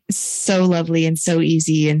so lovely and so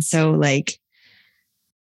easy and so like,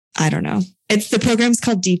 I don't know. It's the program's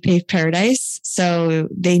called Deep Pave Paradise. So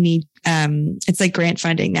they need, it's like grant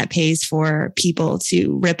funding that pays for people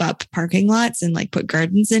to rip up parking lots and like put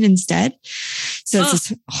gardens in instead. So it's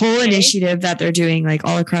this whole initiative that they're doing like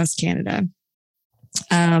all across Canada.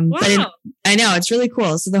 But I know it's really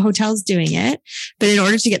cool. So the hotel's doing it, but in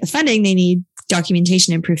order to get the funding, they need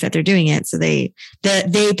documentation and proof that they're doing it. So they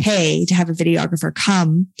pay to have a videographer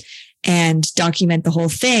come and document the whole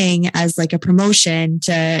thing as like a promotion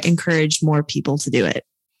to encourage more people to do it,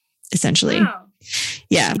 essentially. Wow.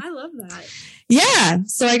 Yeah. I love that. Yeah.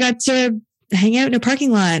 So I got to hang out in a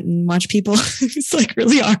parking lot and watch people. It's like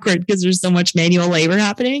really awkward because there's so much manual labor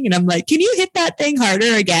happening. And I'm like, can you hit that thing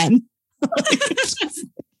harder again?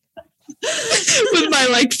 With my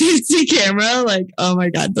like fancy camera, like, oh my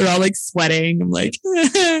God, they're all like sweating. I'm like,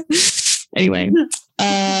 anyway,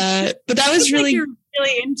 but that was really, like you're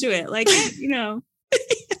really into it. Like, you know,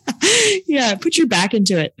 yeah, put your back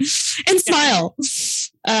into it and smile.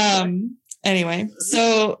 Anyway,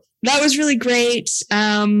 so that was really great.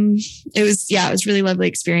 It was really lovely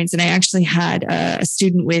experience. And I actually had a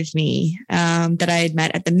student with me, that I had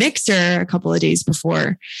met at the Mixer a couple of days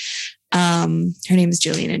before. Her name is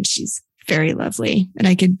Jillian and she's very lovely. And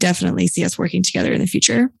I could definitely see us working together in the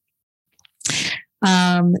future.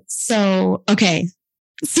 So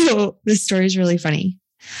this story is really funny.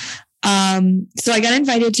 So I got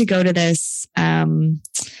invited to go to this,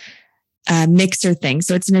 Mixer thing.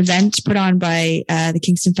 So it's an event put on by, the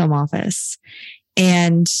Kingston Film Office.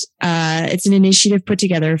 And, it's an initiative put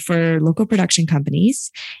together for local production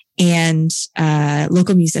companies and,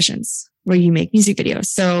 local musicians where you make music videos.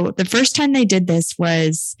 So the first time they did this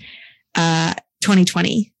was,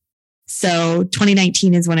 2020. So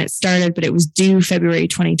 2019 is when it started, but it was due February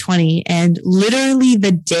 2020. And literally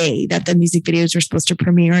the day that the music videos were supposed to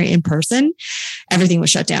premiere in person, everything was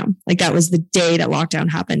shut down. Like that was the day that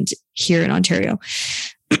lockdown happened here in Ontario.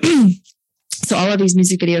 So all of these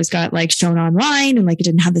music videos got like shown online and like it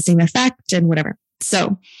didn't have the same effect and whatever.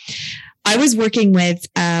 So I was working with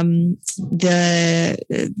the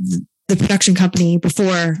production company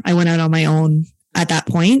before I went out on my own at that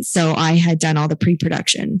point. So I had done all the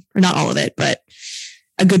pre-production, or not all of it, but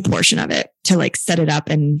a good portion of it to like set it up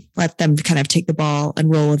and let them kind of take the ball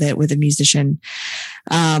and roll with it with a musician.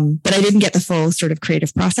 But I didn't get the full sort of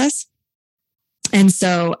creative process. And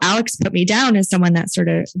so Alex put me down as someone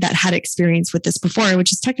that had experience with this before,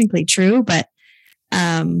 which is technically true, but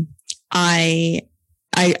I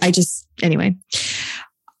just, anyway,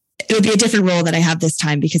 it would be a different role that I have this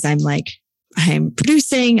time because I'm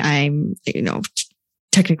producing, I'm,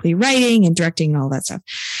 technically writing and directing and all that stuff.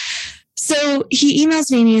 So he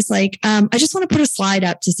emails me and he's like, I just want to put a slide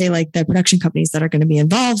up to say like the production companies that are going to be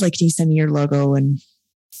involved. Like, can you send me your logo and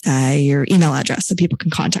your email address so people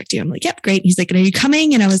can contact you? I'm like, yep, great. He's like, are you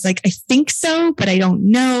coming? And I was like, I think so, but I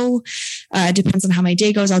don't know. Depends on how my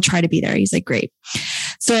day goes. I'll try to be there. He's like, great.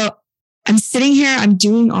 So I'm sitting here, I'm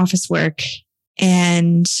doing office work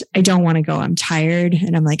and I don't want to go. I'm tired.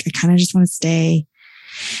 And I'm like, I kind of just want to stay.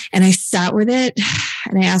 And I sat with it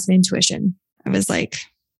and I asked my intuition. I was like,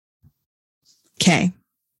 okay,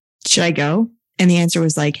 should I go? And the answer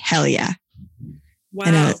was like, hell yeah. Wow.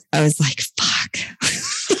 And I was like, fuck.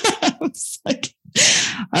 I was like,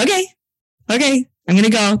 okay, I'm going to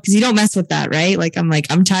go. Cause you don't mess with that, right? Like, I'm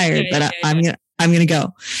tired, but I'm going to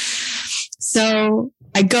go. So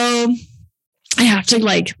I go, I have to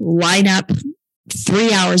like line up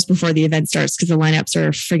 3 hours before the event starts because the lineups are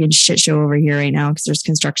a friggin' shit show over here right now because there's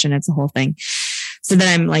construction. It's a whole thing. So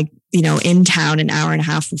then I'm like, in town an hour and a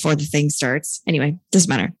half before the thing starts. Anyway, doesn't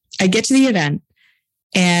matter. I get to the event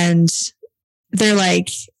and they're like,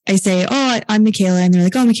 I say, oh, I'm Michaela. And they're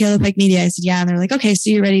like, oh, Michaela Pike Media. I said, yeah. And they're like, okay, so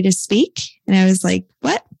you're ready to speak? And I was like,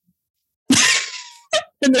 what?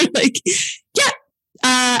 And they're like, yeah,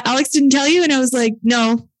 Alex didn't tell you? And I was like,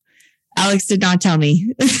 no. Alex did not tell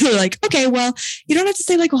me. They're like, okay, well, you don't have to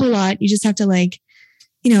say like a whole lot. You just have to like,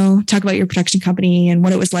 talk about your production company and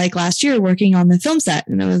what it was like last year working on the film set.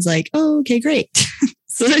 And I was like, oh, okay, great.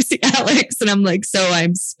 So I see Alex and I'm like, so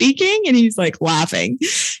I'm speaking? And he's like laughing.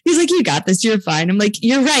 He's like, you got this. You're fine. I'm like,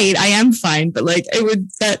 you're right. I am fine. But like, it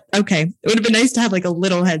would have been nice to have like a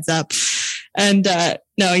little heads up. And,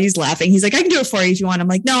 no, he's laughing. He's like, I can do it for you if you want. I'm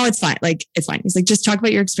like, no, it's fine. Like, it's fine. He's like, just talk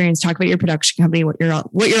about your experience, talk about your production company, what you're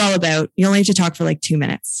all about. You only have to talk for like 2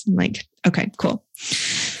 minutes. I'm like, okay, cool.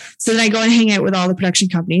 So then I go and hang out with all the production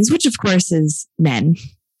companies, which of course is men,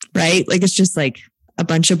 right? Like, it's just like a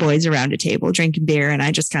bunch of boys around a table drinking beer. And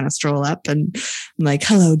I just kind of stroll up and I'm like,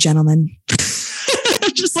 hello, gentlemen.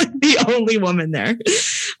 Just like the only woman there.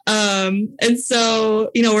 And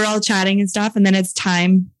so, we're all chatting and stuff. And then it's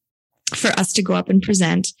time. for us to go up and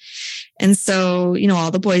present. And so,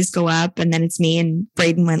 all the boys go up, and then it's me, and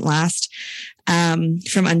Braden went last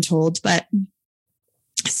from Untold. But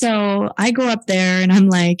so I go up there and I'm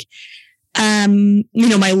like,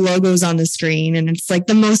 my logo's on the screen, and it's like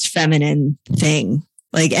the most feminine thing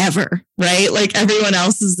like ever, right? Like everyone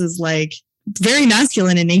else's is like very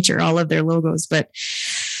masculine in nature, all of their logos. But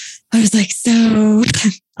I was like, so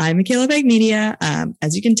I'm Michaela Begg Media,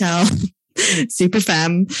 as you can tell, super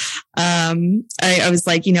femme. I was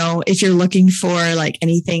like, if you're looking for like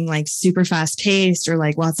anything like super fast paced or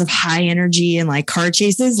like lots of high energy and like car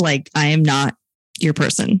chases, like I am not your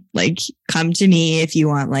person. Like come to me if you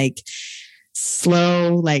want like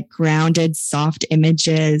slow, like grounded, soft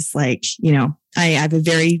images. Like, I have a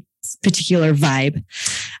very particular vibe.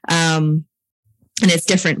 And it's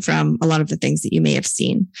different from a lot of the things that you may have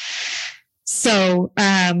seen. So,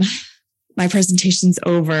 my presentation's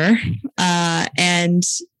over. And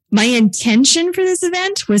my intention for this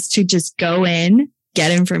event was to just go in,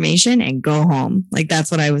 get information, and go home. Like,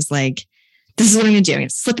 that's what I was like, this is what I'm going to do. I'm going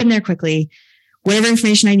to slip in there quickly. Whatever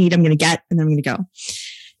information I need, I'm going to get, and then I'm going to go.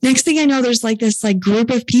 Next thing I know, there's like this like group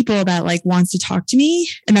of people that like wants to talk to me.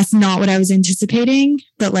 And that's not what I was anticipating.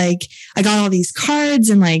 But like, I got all these cards,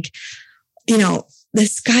 and like,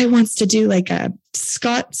 this guy wants to do like a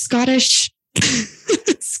Scottish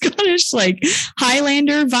like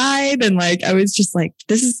Highlander vibe. And like, I was just like,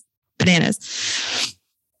 this is bananas.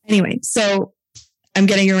 Anyway, so I'm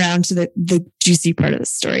getting around to the juicy part of the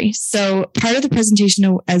story. So part of the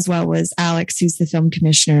presentation as well was Alex, who's the film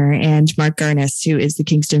commissioner, and Mark Garnis, who is the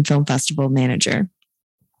Kingston Film Festival manager.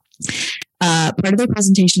 Part of the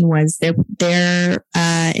presentation was their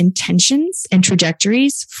intentions and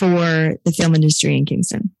trajectories for the film industry in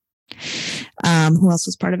Kingston. Who else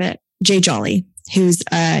was part of it? Jay Jolly, who's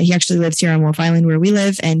he actually lives here on Wolf Island where we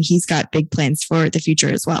live, and he's got big plans for the future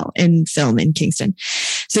as well in film in Kingston.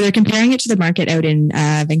 So they're comparing it to the market out in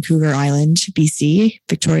Vancouver Island, BC,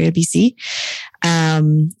 Victoria, BC,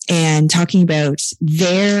 and talking about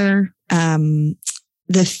their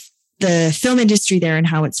the film industry there and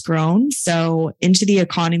how it's grown. So into the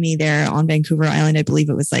economy there on Vancouver Island, I believe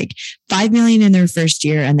it was like 5 million in their first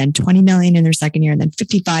year, and then 20 million in their second year, and then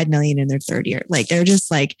 55 million in their third year. Like they're just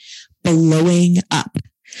like blowing up.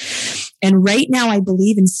 And right now, I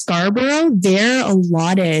believe in Scarborough, they're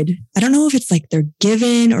allotted, I don't know if it's like they're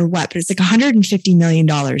given or what, but it's like $150 million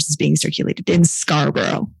is being circulated in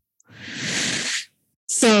Scarborough.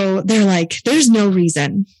 So they're like, there's no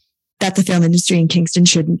reason that the film industry in Kingston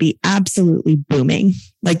shouldn't be absolutely booming.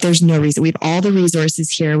 Like there's no reason. We have all the resources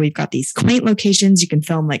here. We've got these quaint locations. You can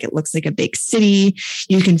film like it looks like a big city.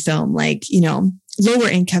 You can film like, lower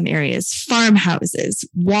income areas, farmhouses,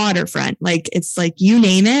 waterfront. Like it's like, you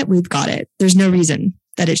name it, we've got it. There's no reason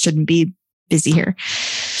that it shouldn't be busy here.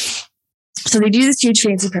 So they do this huge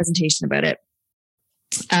fancy presentation about it.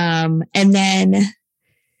 And then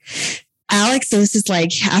Alex, so this is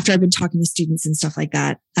like after I've been talking to students and stuff like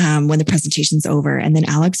that, when the presentation's over, and then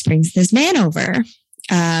Alex brings this man over,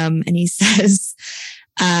 and he says,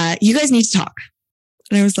 you guys need to talk.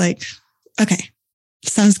 And I was like, okay,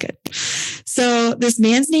 sounds good. So this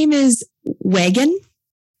man's name is Weggon,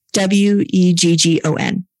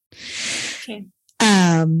 Weggon. Okay.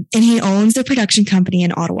 And he owns a production company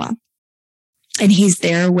in Ottawa. And he's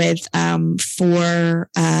there with 4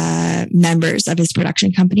 members of his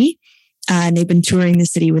production company. And they've been touring the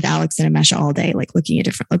city with Alex and Amesha all day, like looking at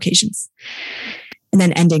different locations, and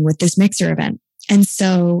then ending with this mixer event. And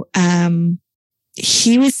so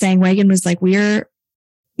he was saying, Weggon was like, we're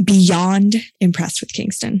beyond impressed with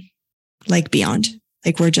Kingston, like beyond.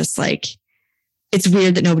 Like we're just like, it's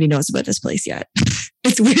weird that nobody knows about this place yet.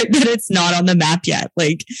 It's weird that it's not on the map yet.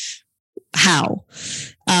 Like how?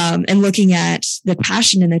 And looking at the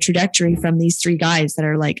passion and the trajectory from these 3 guys that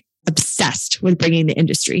are like obsessed with bringing the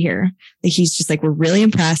industry here. Like he's just like, we're really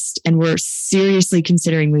impressed, and we're seriously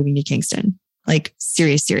considering moving to Kingston. Like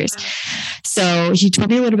serious. So he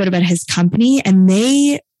told me a little bit about his company, and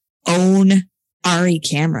they own ARRI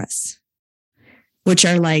cameras, which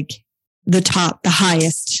are like the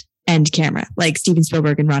highest end camera. Like Steven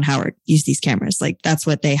Spielberg and Ron Howard use these cameras. Like that's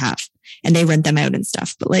what they have, and they rent them out and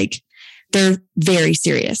stuff. But like they're very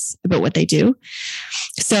serious about what they do.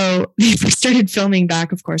 So they started filming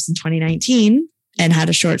back, of course, in 2019, and had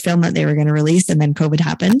a short film that they were going to release, and then COVID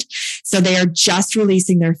happened. So they are just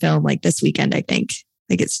releasing their film like this weekend, I think.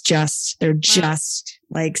 Like they're just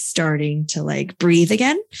like starting to like breathe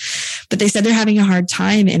again. But they said they're having a hard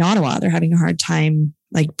time in Ottawa. They're having a hard time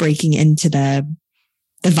like breaking into the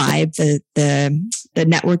vibe, the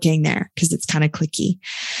networking there, because it's kind of cliquey.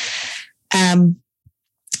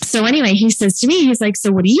 So anyway, he says to me, he's like,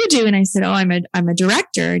 so what do you do? And I said, oh, I'm a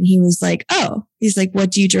director. And he was like, oh, he's like,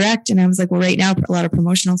 what do you direct? And I was like, well, right now, a lot of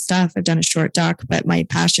promotional stuff. I've done a short doc, but my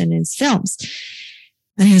passion is films.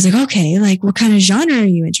 And he was like, okay, like what kind of genre are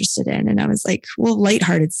you interested in? And I was like, well,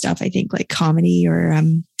 lighthearted stuff. I think like comedy or,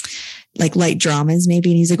 like light dramas maybe.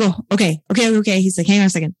 And he's like, oh, okay. He's like, hang on a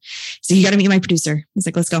second. So you got to meet my producer. He's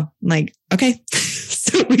like, let's go. I'm like, okay.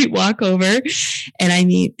 So we walk over and I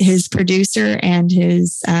meet his producer and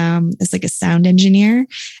his, it's like a sound engineer.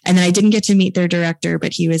 And then I didn't get to meet their director,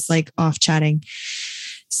 but he was like off chatting.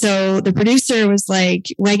 So the producer was like,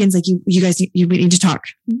 Reagan's like, you guys, you need to talk.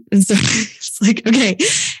 And so it's like, okay.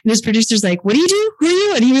 And his producer's like, what do you do? Who are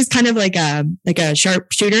you? And he was kind of like a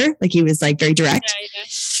sharpshooter. Like he was like very direct. Yeah.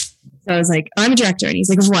 So I was like, I'm a director. And he's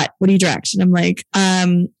like, what? What do you direct? And I'm like,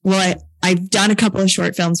 well, I've done a couple of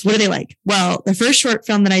short films. What are they like? Well, the first short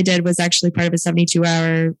film that I did was actually part of a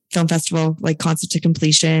 72-hour film festival, like concept to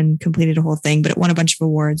completion, completed a whole thing, but it won a bunch of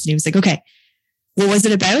awards. And he was like, okay, what was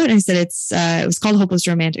it about? And I said, it was called Hopeless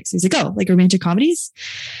Romantics. He's like, oh, like romantic comedies?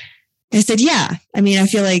 And I said, yeah. I mean, I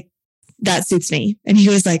feel like that suits me. And he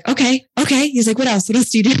was like, okay. He's like, what else? What else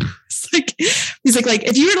do you do? He's like,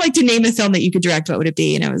 if you were like to name a film that you could direct, what would it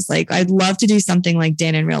be? And I was like, I'd love to do something like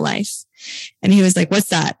Dan in Real Life. And he was like, what's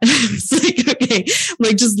that? And I was like, okay, I'm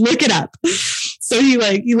like, just look it up. So he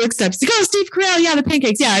looks up, he's like, oh, Steve Carell. Yeah. The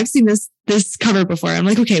Pancakes. Yeah. I've seen this cover before. I'm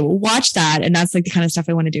like, okay, well, watch that. And that's like the kind of stuff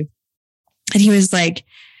I want to do. And he was like,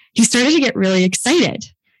 he started to get really excited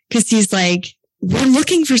because he's like, we're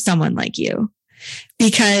looking for someone like you.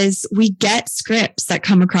 Because we get scripts that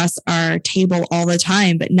come across our table all the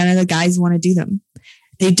time, but none of the guys want to do them.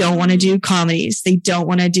 They don't want to do comedies. They don't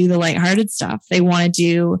want to do the lighthearted stuff. They want to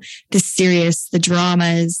do the serious, the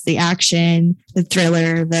dramas, the action, the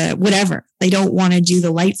thriller, the whatever. They don't want to do the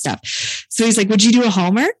light stuff. So he's like, would you do a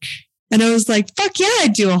Hallmark? And I was like, fuck yeah,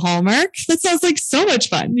 I'd do a Hallmark. That sounds like so much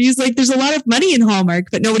fun. He's like, there's a lot of money in Hallmark,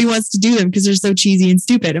 but nobody wants to do them because they're so cheesy and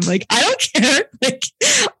stupid. I'm like, I don't care. Like,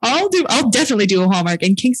 I'll definitely do a Hallmark.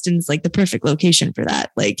 And Kingston's like the perfect location for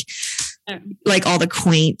that. Like all the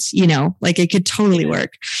quaint, like it could totally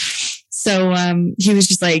work. So he was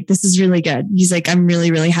just like, this is really good. He's like, I'm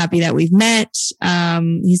really, really happy that we've met.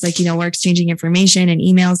 He's like, we're exchanging information and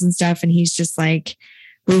emails and stuff. And he's just like,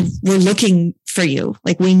 we're looking for you.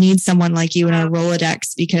 Like we need someone like you in our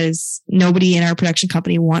Rolodex because nobody in our production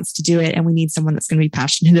company wants to do it. And we need someone that's going to be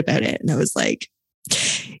passionate about it. And I was like,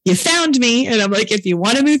 you found me. And I'm like, if you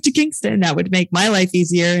want to move to Kingston, that would make my life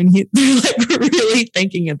easier. And they're like, we're really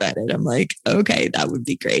thinking about it. I'm like, okay, that would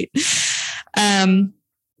be great.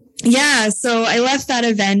 Yeah. So I left that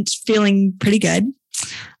event feeling pretty good.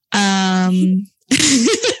 And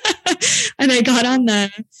I got on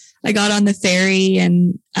the ferry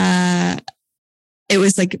and it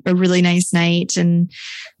was like a really nice night and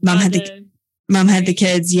mom had the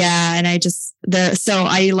kids. Yeah. And so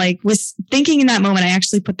I like was thinking in that moment, I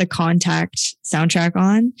actually put the Contact soundtrack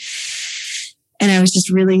on and I was just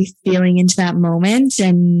really feeling into that moment.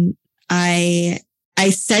 And I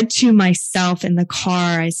said to myself in the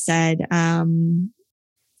car, I said,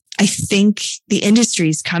 I think the industry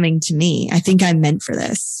is coming to me. I think I'm meant for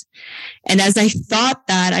this. And as I thought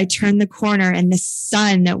that, I turned the corner and the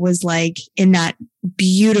sun was like in that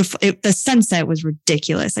beautiful, the sunset was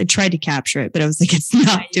ridiculous. I tried to capture it, but I was like, it's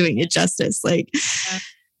not doing it justice. Like,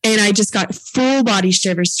 and I just got full body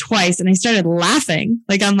shivers twice and I started laughing.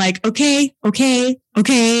 Like, I'm like, okay. I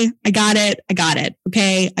got it.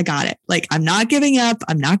 Okay. I got it. Like, I'm not giving up.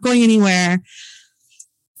 I'm not going anywhere.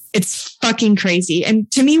 It's fucking crazy.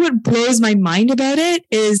 And to me, what blows my mind about it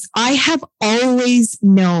is I have always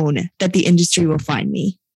known that the industry will find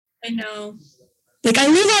me. I know. Like I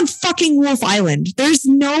live on fucking Wolf Island.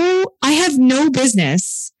 I have no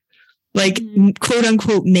business like quote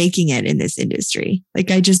unquote making it in this industry.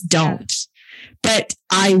 Like I just don't, but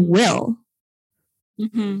I will.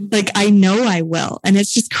 Mm-hmm. Like I know I will. And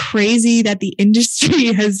it's just crazy that the industry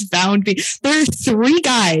has found me. There are 3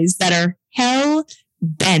 guys that are hell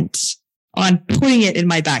bent on putting it in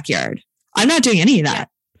my backyard. I'm not doing any of that.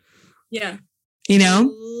 Yeah. I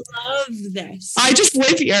love this. I just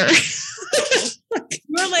live here.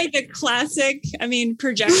 You're like the classic,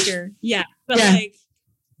 projector. Yeah. But like,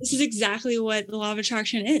 this is exactly what the law of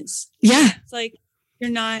attraction is. Yeah. It's like,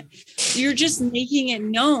 you're just making it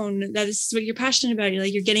known that this is what you're passionate about.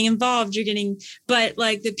 You're getting involved, but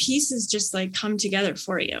like the pieces just like come together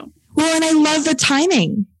for you. Well, and I love the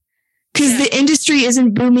timing. Because the industry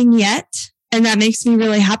isn't booming yet. And that makes me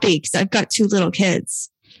really happy because I've got 2 little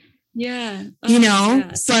kids. Yeah.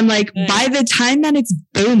 So I'm like, by the time that it's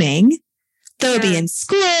booming, they'll be in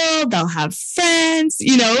school, they'll have friends,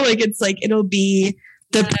 like, it's like, it'll be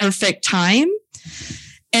the perfect time.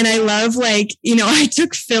 And I love, like, you know, I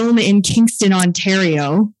took film in Kingston,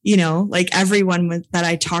 Ontario, you know, like everyone that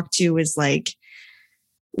I talked to was like,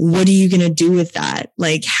 what are you going to do with that?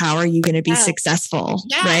 Like, how are you going to be successful?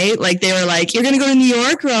 Yeah. Right? Like, they were like, you're going to go to New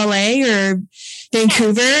York or LA or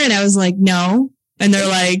Vancouver. And I was like, no. And they're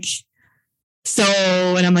like, so,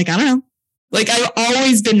 and I'm like, I don't know. Like, I've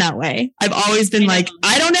always been that way. I've always been like,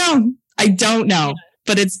 I don't know,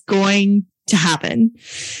 but it's going to happen.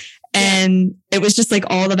 And it was just like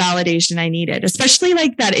all the validation I needed, especially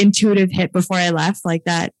like that intuitive hit before I left, like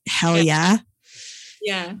that hell yeah.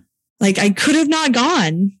 Yeah. Like I could have not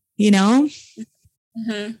gone, you know?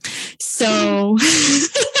 So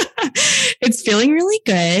it's feeling really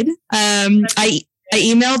good. I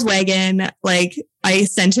emailed Wagon, like I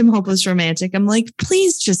sent him Hopeless Romantic. I'm like,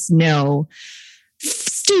 please just know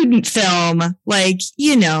student film, like,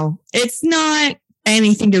 you know, it's not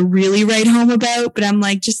anything to really write home about, but I'm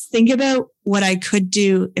like, just think about what I could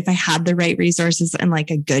do if I had the right resources and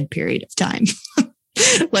like a good period of time.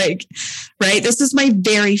 Like, right. This is my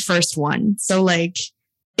very first one. So like,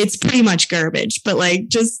 it's pretty much garbage, but like,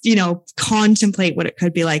 just, you know, contemplate what it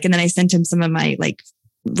could be like. And then I sent him some of my like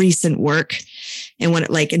recent work and what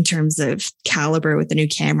it like in terms of caliber with the new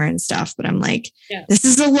camera and stuff. But I'm like, this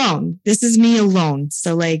is alone. This is me alone.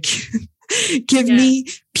 So like, give me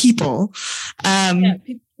people.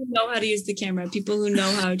 People who know how to use the camera, people who know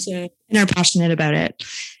how to and are passionate about it,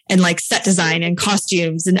 and like set design and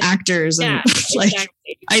costumes and actors and like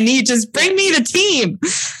I need just bring me the team.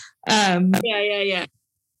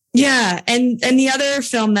 Yeah. And the other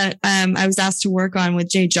film that I was asked to work on with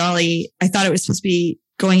Jay Jolly, I thought it was supposed to be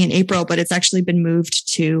going in April, but it's actually been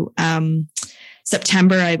moved to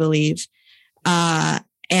September, I believe.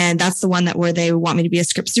 And that's the one where they want me to be a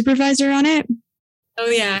script supervisor on it. Oh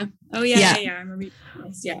yeah. I remember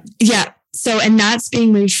this. Yeah. So, and that's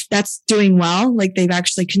being moved. That's doing well. Like they've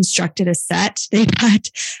actually constructed a set. They've had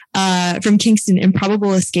from Kingston,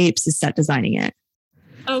 Improbable Escapes is set designing it.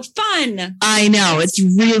 Oh, fun. I know. It's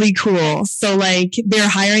really cool. So like they're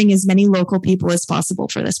hiring as many local people as possible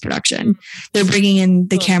for this production. They're bringing in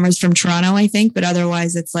the cameras from Toronto, I think, but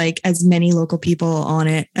otherwise it's like as many local people on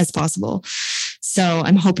it as possible. So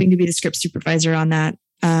I'm hoping to be the script supervisor on that.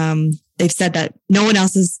 They've said that no one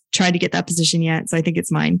else has tried to get that position yet. So I think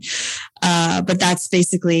it's mine. But that's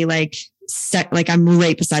basically like I'm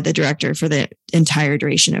right beside the director for the entire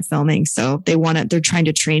duration of filming. So they're trying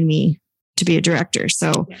to train me to be a director.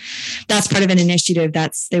 So that's part of an initiative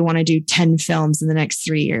they want to do 10 films in the next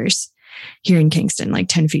 3 years here in Kingston, like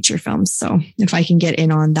 10 feature films. So if I can get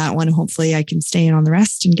in on that one, hopefully I can stay in on the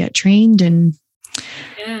rest and get trained and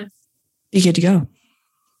be good to go.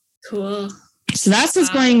 Cool. So that's what's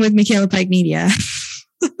going with Michaela Pike Media.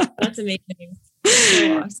 That's amazing.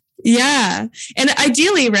 So awesome. Yeah. And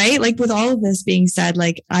ideally, right? Like with all of this being said,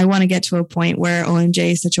 like I want to get to a point where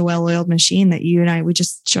OMJ is such a well-oiled machine that you and I, we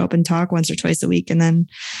just show up and talk once or twice a week and then,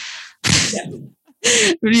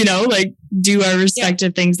 you know, like do our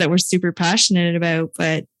respective things that we're super passionate about,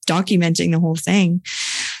 but documenting the whole thing.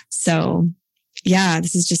 So yeah,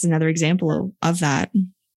 this is just another example of that.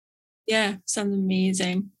 Yeah. Sounds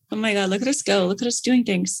amazing. Oh my God, look at us go. Look at us doing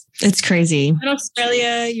things. It's crazy. In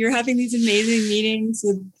Australia, you're having these amazing meetings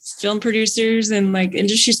with film producers and like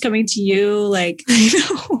industries coming to you. Like, I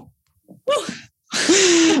know.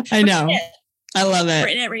 I know. I love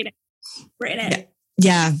it. Right in.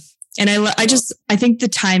 Yeah. And I think the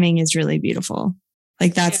timing is really beautiful.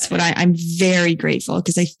 Like that's what I'm very grateful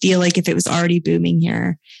because I feel like if it was already booming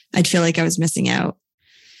here, I'd feel like I was missing out.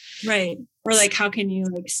 Right. Or like, how can you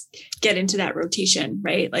like get into that rotation,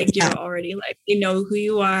 right? Like you're already like, they know who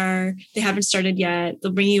you are. They haven't started yet.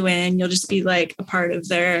 They'll bring you in. You'll just be like a part of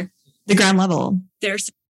the ground level. Their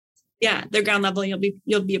ground level.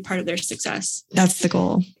 You'll be a part of their success. That's the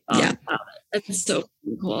goal. Yeah. Wow, that's so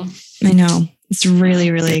cool. I know. It's really,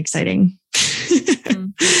 really exciting.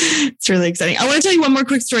 It's really exciting. I want to tell you one more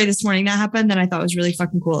quick story this morning that happened that I thought was really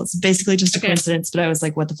fucking cool. It's basically just a coincidence, but I was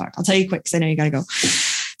like, what the fuck? I'll tell you quick because I know you got to go.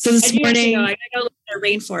 So this morning, I gotta go look at the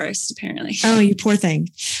rainforest, apparently. Oh, you poor thing.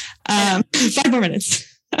 5 more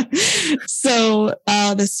minutes. So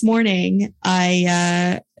this morning,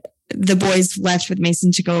 the boys left with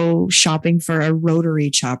Mason to go shopping for a rotary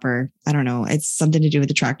chopper. I don't know. It's something to do with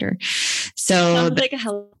the tractor. So sounds like a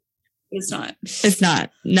hell. It's not. It's not.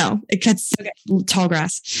 No, it cuts tall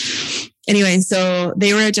grass. Anyway, so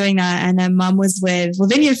they were doing that, and then Mom was with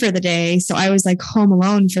Lavinia for the day. So I was like home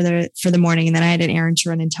alone for the morning, and then I had an errand to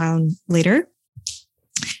run in town later.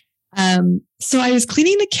 So I was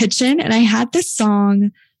cleaning the kitchen, and I had this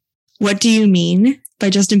song, "What Do You Mean" by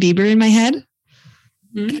Justin Bieber in my head.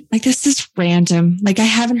 Like, this is random. Like, I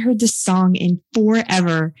haven't heard this song in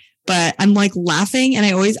forever, but I'm like laughing. And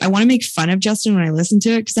I want to make fun of Justin when I listen to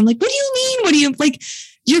it. Cause I'm like, what do you mean? What do you like?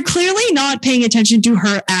 You're clearly not paying attention to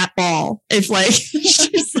her at all. If like,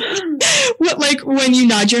 what, like when you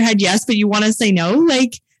nod your head yes, but you want to say no,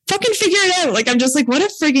 like fucking figure it out. Like, I'm just like, what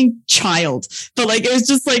a frigging child. But like, it was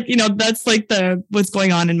just like, you know, that's like what's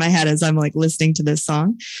going on in my head as I'm like listening to this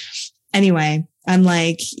song. Anyway, I'm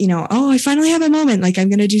like, you know, oh, I finally have a moment. Like, I'm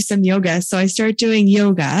going to do some yoga. So I start doing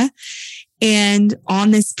yoga, and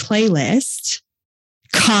on this playlist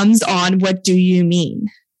comes on What Do You Mean?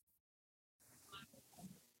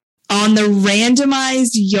 On the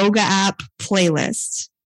randomized yoga app playlist.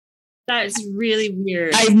 That is really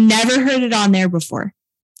weird. I've never heard it on there before.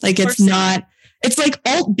 Like, it's not, it's like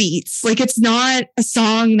alt beats. Like, it's not a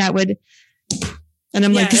song that would, and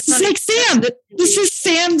I'm like, this is like Sam. This is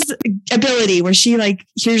Sam's ability where she like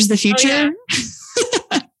hears the future.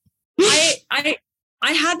 Oh, yeah.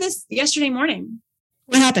 I had this yesterday morning.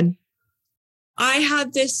 What happened? I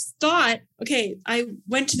had this thought. Okay, I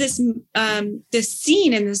went to this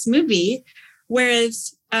scene in this movie where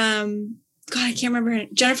it's God, I can't remember her name.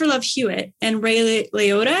 Jennifer Love Hewitt and Ray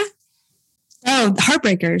Liotta. Oh,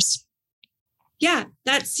 Heartbreakers. Yeah,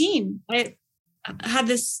 that scene. I had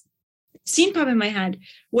this scene pop in my head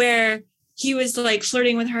where he was like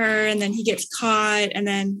flirting with her, and then he gets caught, and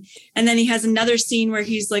then he has another scene where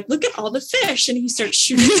he's like, look at all the fish, and he starts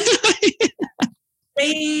shooting.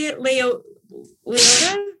 Liotta?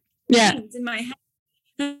 Yeah. In my head.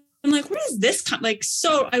 I'm like, what is this? Like,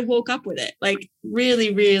 so I woke up with it, like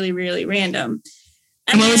really, really, really random.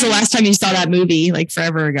 And when was the last time you saw that movie? Like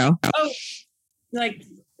forever ago. Oh, like,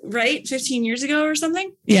 right? 15 years ago or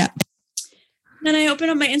something? Yeah. Then I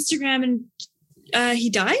opened up my Instagram and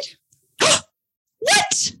he died.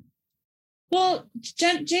 What? Well,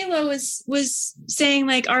 J-Lo was saying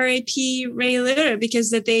like R.I.P. Ray Liotta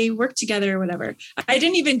because that they worked together or whatever. I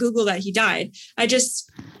didn't even Google that he died. I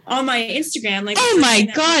just, on my Instagram, like, oh my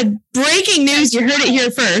God, breaking news. You heard it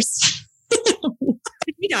here first.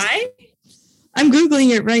 Did he die? I'm Googling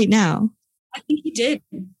it right now. I think he did.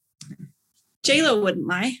 J-Lo wouldn't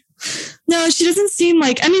lie. No, she doesn't seem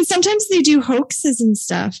like, I mean, sometimes they do hoaxes and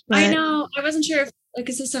stuff. But I know. I wasn't sure if, like,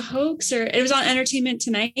 is this a hoax or it was on Entertainment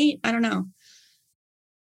Tonight? I don't know.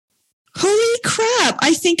 Holy crap.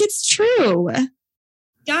 I think it's true.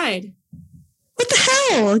 Died. What the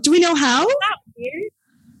hell? Do we know how? Isn't that weird?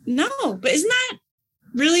 No, but isn't that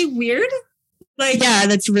really weird? Like, yeah,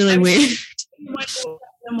 that's really weird. In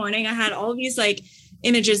the morning, I had all these like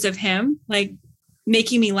images of him, like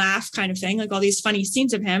making me laugh kind of thing, like all these funny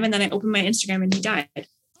scenes of him. And then I opened my Instagram and he died. Oh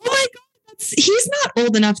my God. He's not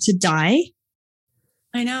old enough to die.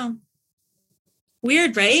 I know.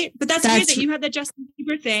 Weird, right? But that's weird that you had the Justin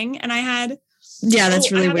Bieber thing and I had. Yeah,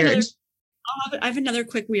 that's really weird. I have another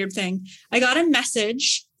quick weird thing. I got a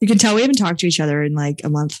message. You can tell we haven't talked to each other in like a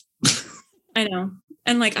month. I know.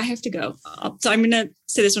 And like, I have to go. So I'm going to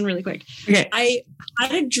say this one really quick. Okay. I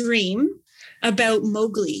had a dream about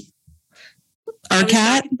Mowgli. Our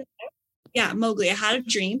cat? Yeah, Mowgli. I had a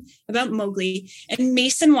dream about Mowgli and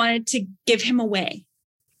Mason wanted to give him away.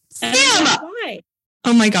 And Sam! like, why?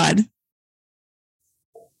 Oh my God.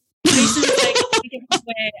 Mason was like, give him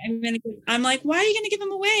away. I'm like, why are you going to give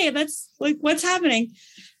him away? That's like, what's happening?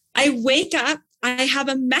 I wake up. I have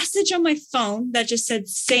a message on my phone that just said,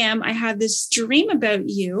 Sam, I have this dream about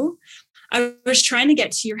you. I was trying to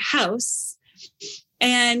get to your house.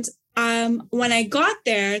 And when I got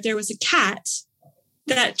there, there was a cat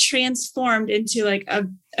that transformed into like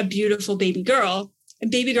a beautiful baby girl. And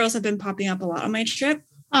baby girls have been popping up a lot on my trip.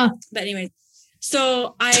 But anyway,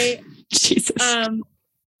 so Jesus.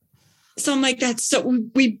 So I'm like, I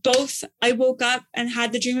woke up and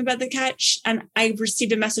had the dream about the cat and I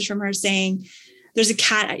received a message from her saying, there's a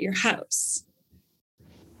cat at your house.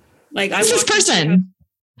 Like, who's this person?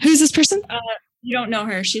 Who's this person? You don't know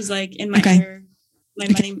her. She's like in my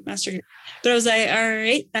money master group. But I was like, all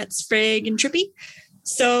right, that's frig and trippy.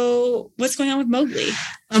 So what's going on with Mowgli?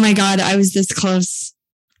 Oh my God. I was this close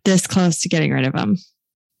to getting rid of him.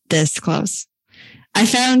 This close. I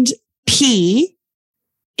found pee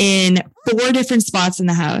in 4 different spots in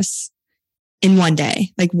the house in one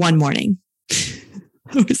day, like one morning.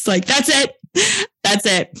 I was like, that's it. That's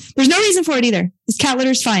it. There's no reason for it either. His cat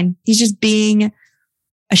litter's fine. He's just being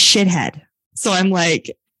a shithead. So I'm like,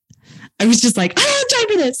 I was just like, I don't have time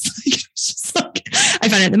for this. I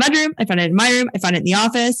found it in the bedroom. I found it in my room. I found it in the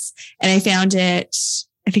office. And I found it,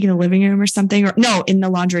 I think in the living room or something. Or no, in the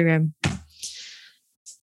laundry room.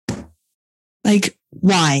 Like,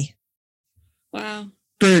 why? Wow.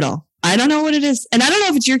 Brutal. I don't know what it is. And I don't know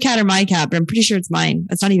if it's your cat or my cat, but I'm pretty sure it's mine.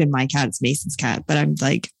 It's not even my cat. It's Mason's cat. But I'm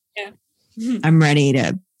like, I'm ready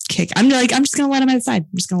to kick. I'm just going to let him outside.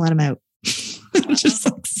 I'm just going to let him out. Just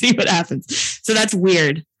like see what happens. So that's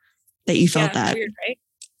weird that you felt that. Weird, right?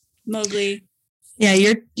 Mowgli. Yeah,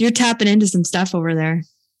 you're tapping into some stuff over there.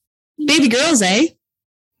 Baby girls, eh?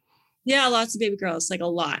 Yeah, lots of baby girls, like a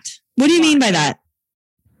lot. What do you mean by that?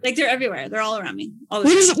 Like they're everywhere. They're all around me. All the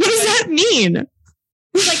What time. does that mean?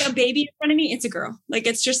 It's like a baby in front of me. It's a girl. Like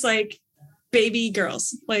it's just like baby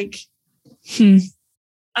girls. Like I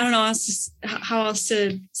don't know how else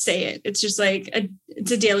to say it. It's just like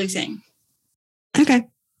it's a daily thing. Okay.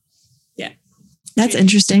 Yeah. That's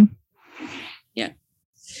interesting. Yeah.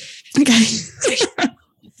 Okay.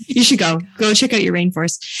 You should go check out your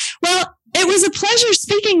rainforest. Well, it was a pleasure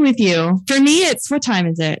speaking with you. For me, what time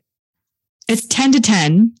is it? It's 10 to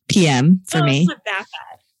 10 p.m. for me. It's not that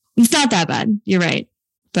bad. It's not that bad. You're right.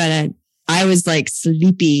 But I was like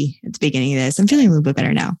sleepy at the beginning of this. I'm feeling a little bit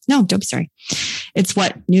better now. No, don't be sorry. It's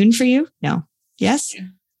what, noon for you? No. Yes?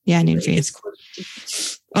 Yeah, noon for you.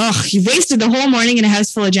 Oh, you wasted the whole morning in a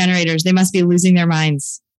house full of generators. They must be losing their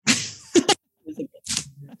minds.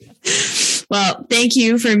 Well, thank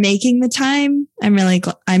you for making the time.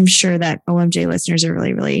 I'm sure that OMJ listeners are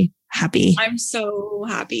really, really happy. I'm so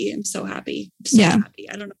happy. I'm so happy. Happy.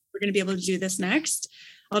 I don't know if we're going to be able to do this next.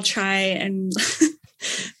 I'll try and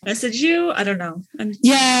message you. I don't know.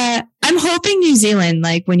 I'm hoping New Zealand,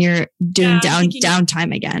 like when you're doing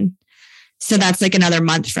downtime again. So that's like another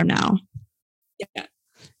month from now. Yeah.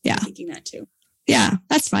 Yeah. I'm thinking that too. Yeah,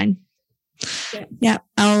 that's fine. Yeah.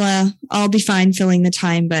 I'll be fine filling the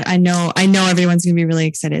time, but I know everyone's going to be really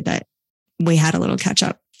excited that we had a little catch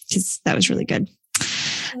up because that was really good.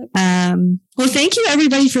 Well, thank you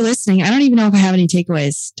everybody for listening. I don't even know if I have any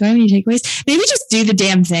takeaways. Do I have any takeaways? Maybe just do the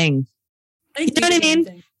damn thing. You know what I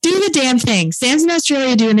mean? Do the damn thing. Sam's in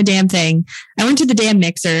Australia doing the damn thing. I went to the damn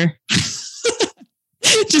mixer.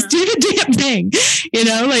 Just do the damn thing.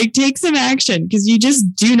 Like take some action because you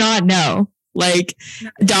just do not know. Like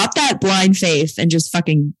adopt that blind faith and just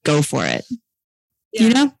fucking go for it.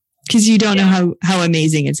 Yeah. Because you don't know how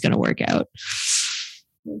amazing it's going to work out.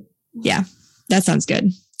 Yeah, that sounds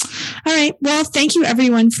good. All right. Well, thank you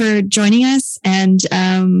everyone for joining us. And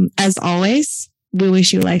as always, we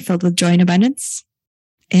wish you a life filled with joy and abundance.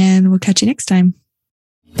 And we'll catch you next time.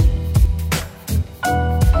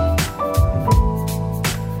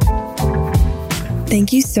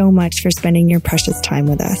 Thank you so much for spending your precious time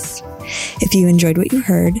with us. If you enjoyed what you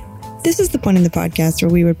heard, this is the point in the podcast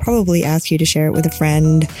where we would probably ask you to share it with a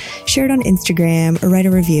friend, share it on Instagram, or write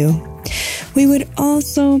a review. We would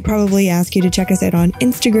also probably ask you to check us out on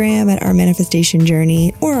Instagram at Our Manifestation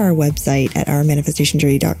Journey or our website at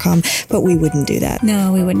ourmanifestationjourney.com, but we wouldn't do that.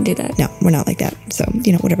 No, we wouldn't do that. No, we're not like that. So,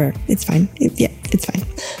 whatever. It's fine. It's fine.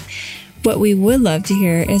 What we would love to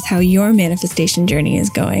hear is how your manifestation journey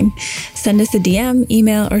is going. Send us a DM,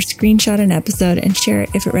 email, or screenshot an episode and share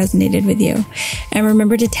it if it resonated with you. And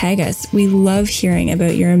remember to tag us. We love hearing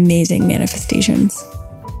about your amazing manifestations.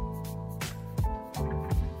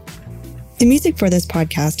 The music for this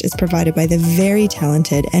podcast is provided by the very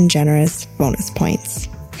talented and generous Bonus Points.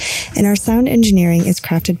 And our sound engineering is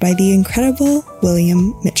crafted by the incredible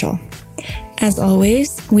William Mitchell. As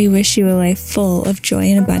always, we wish you a life full of joy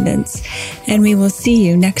and abundance, and we will see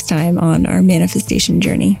you next time on Our Manifestation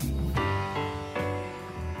Journey.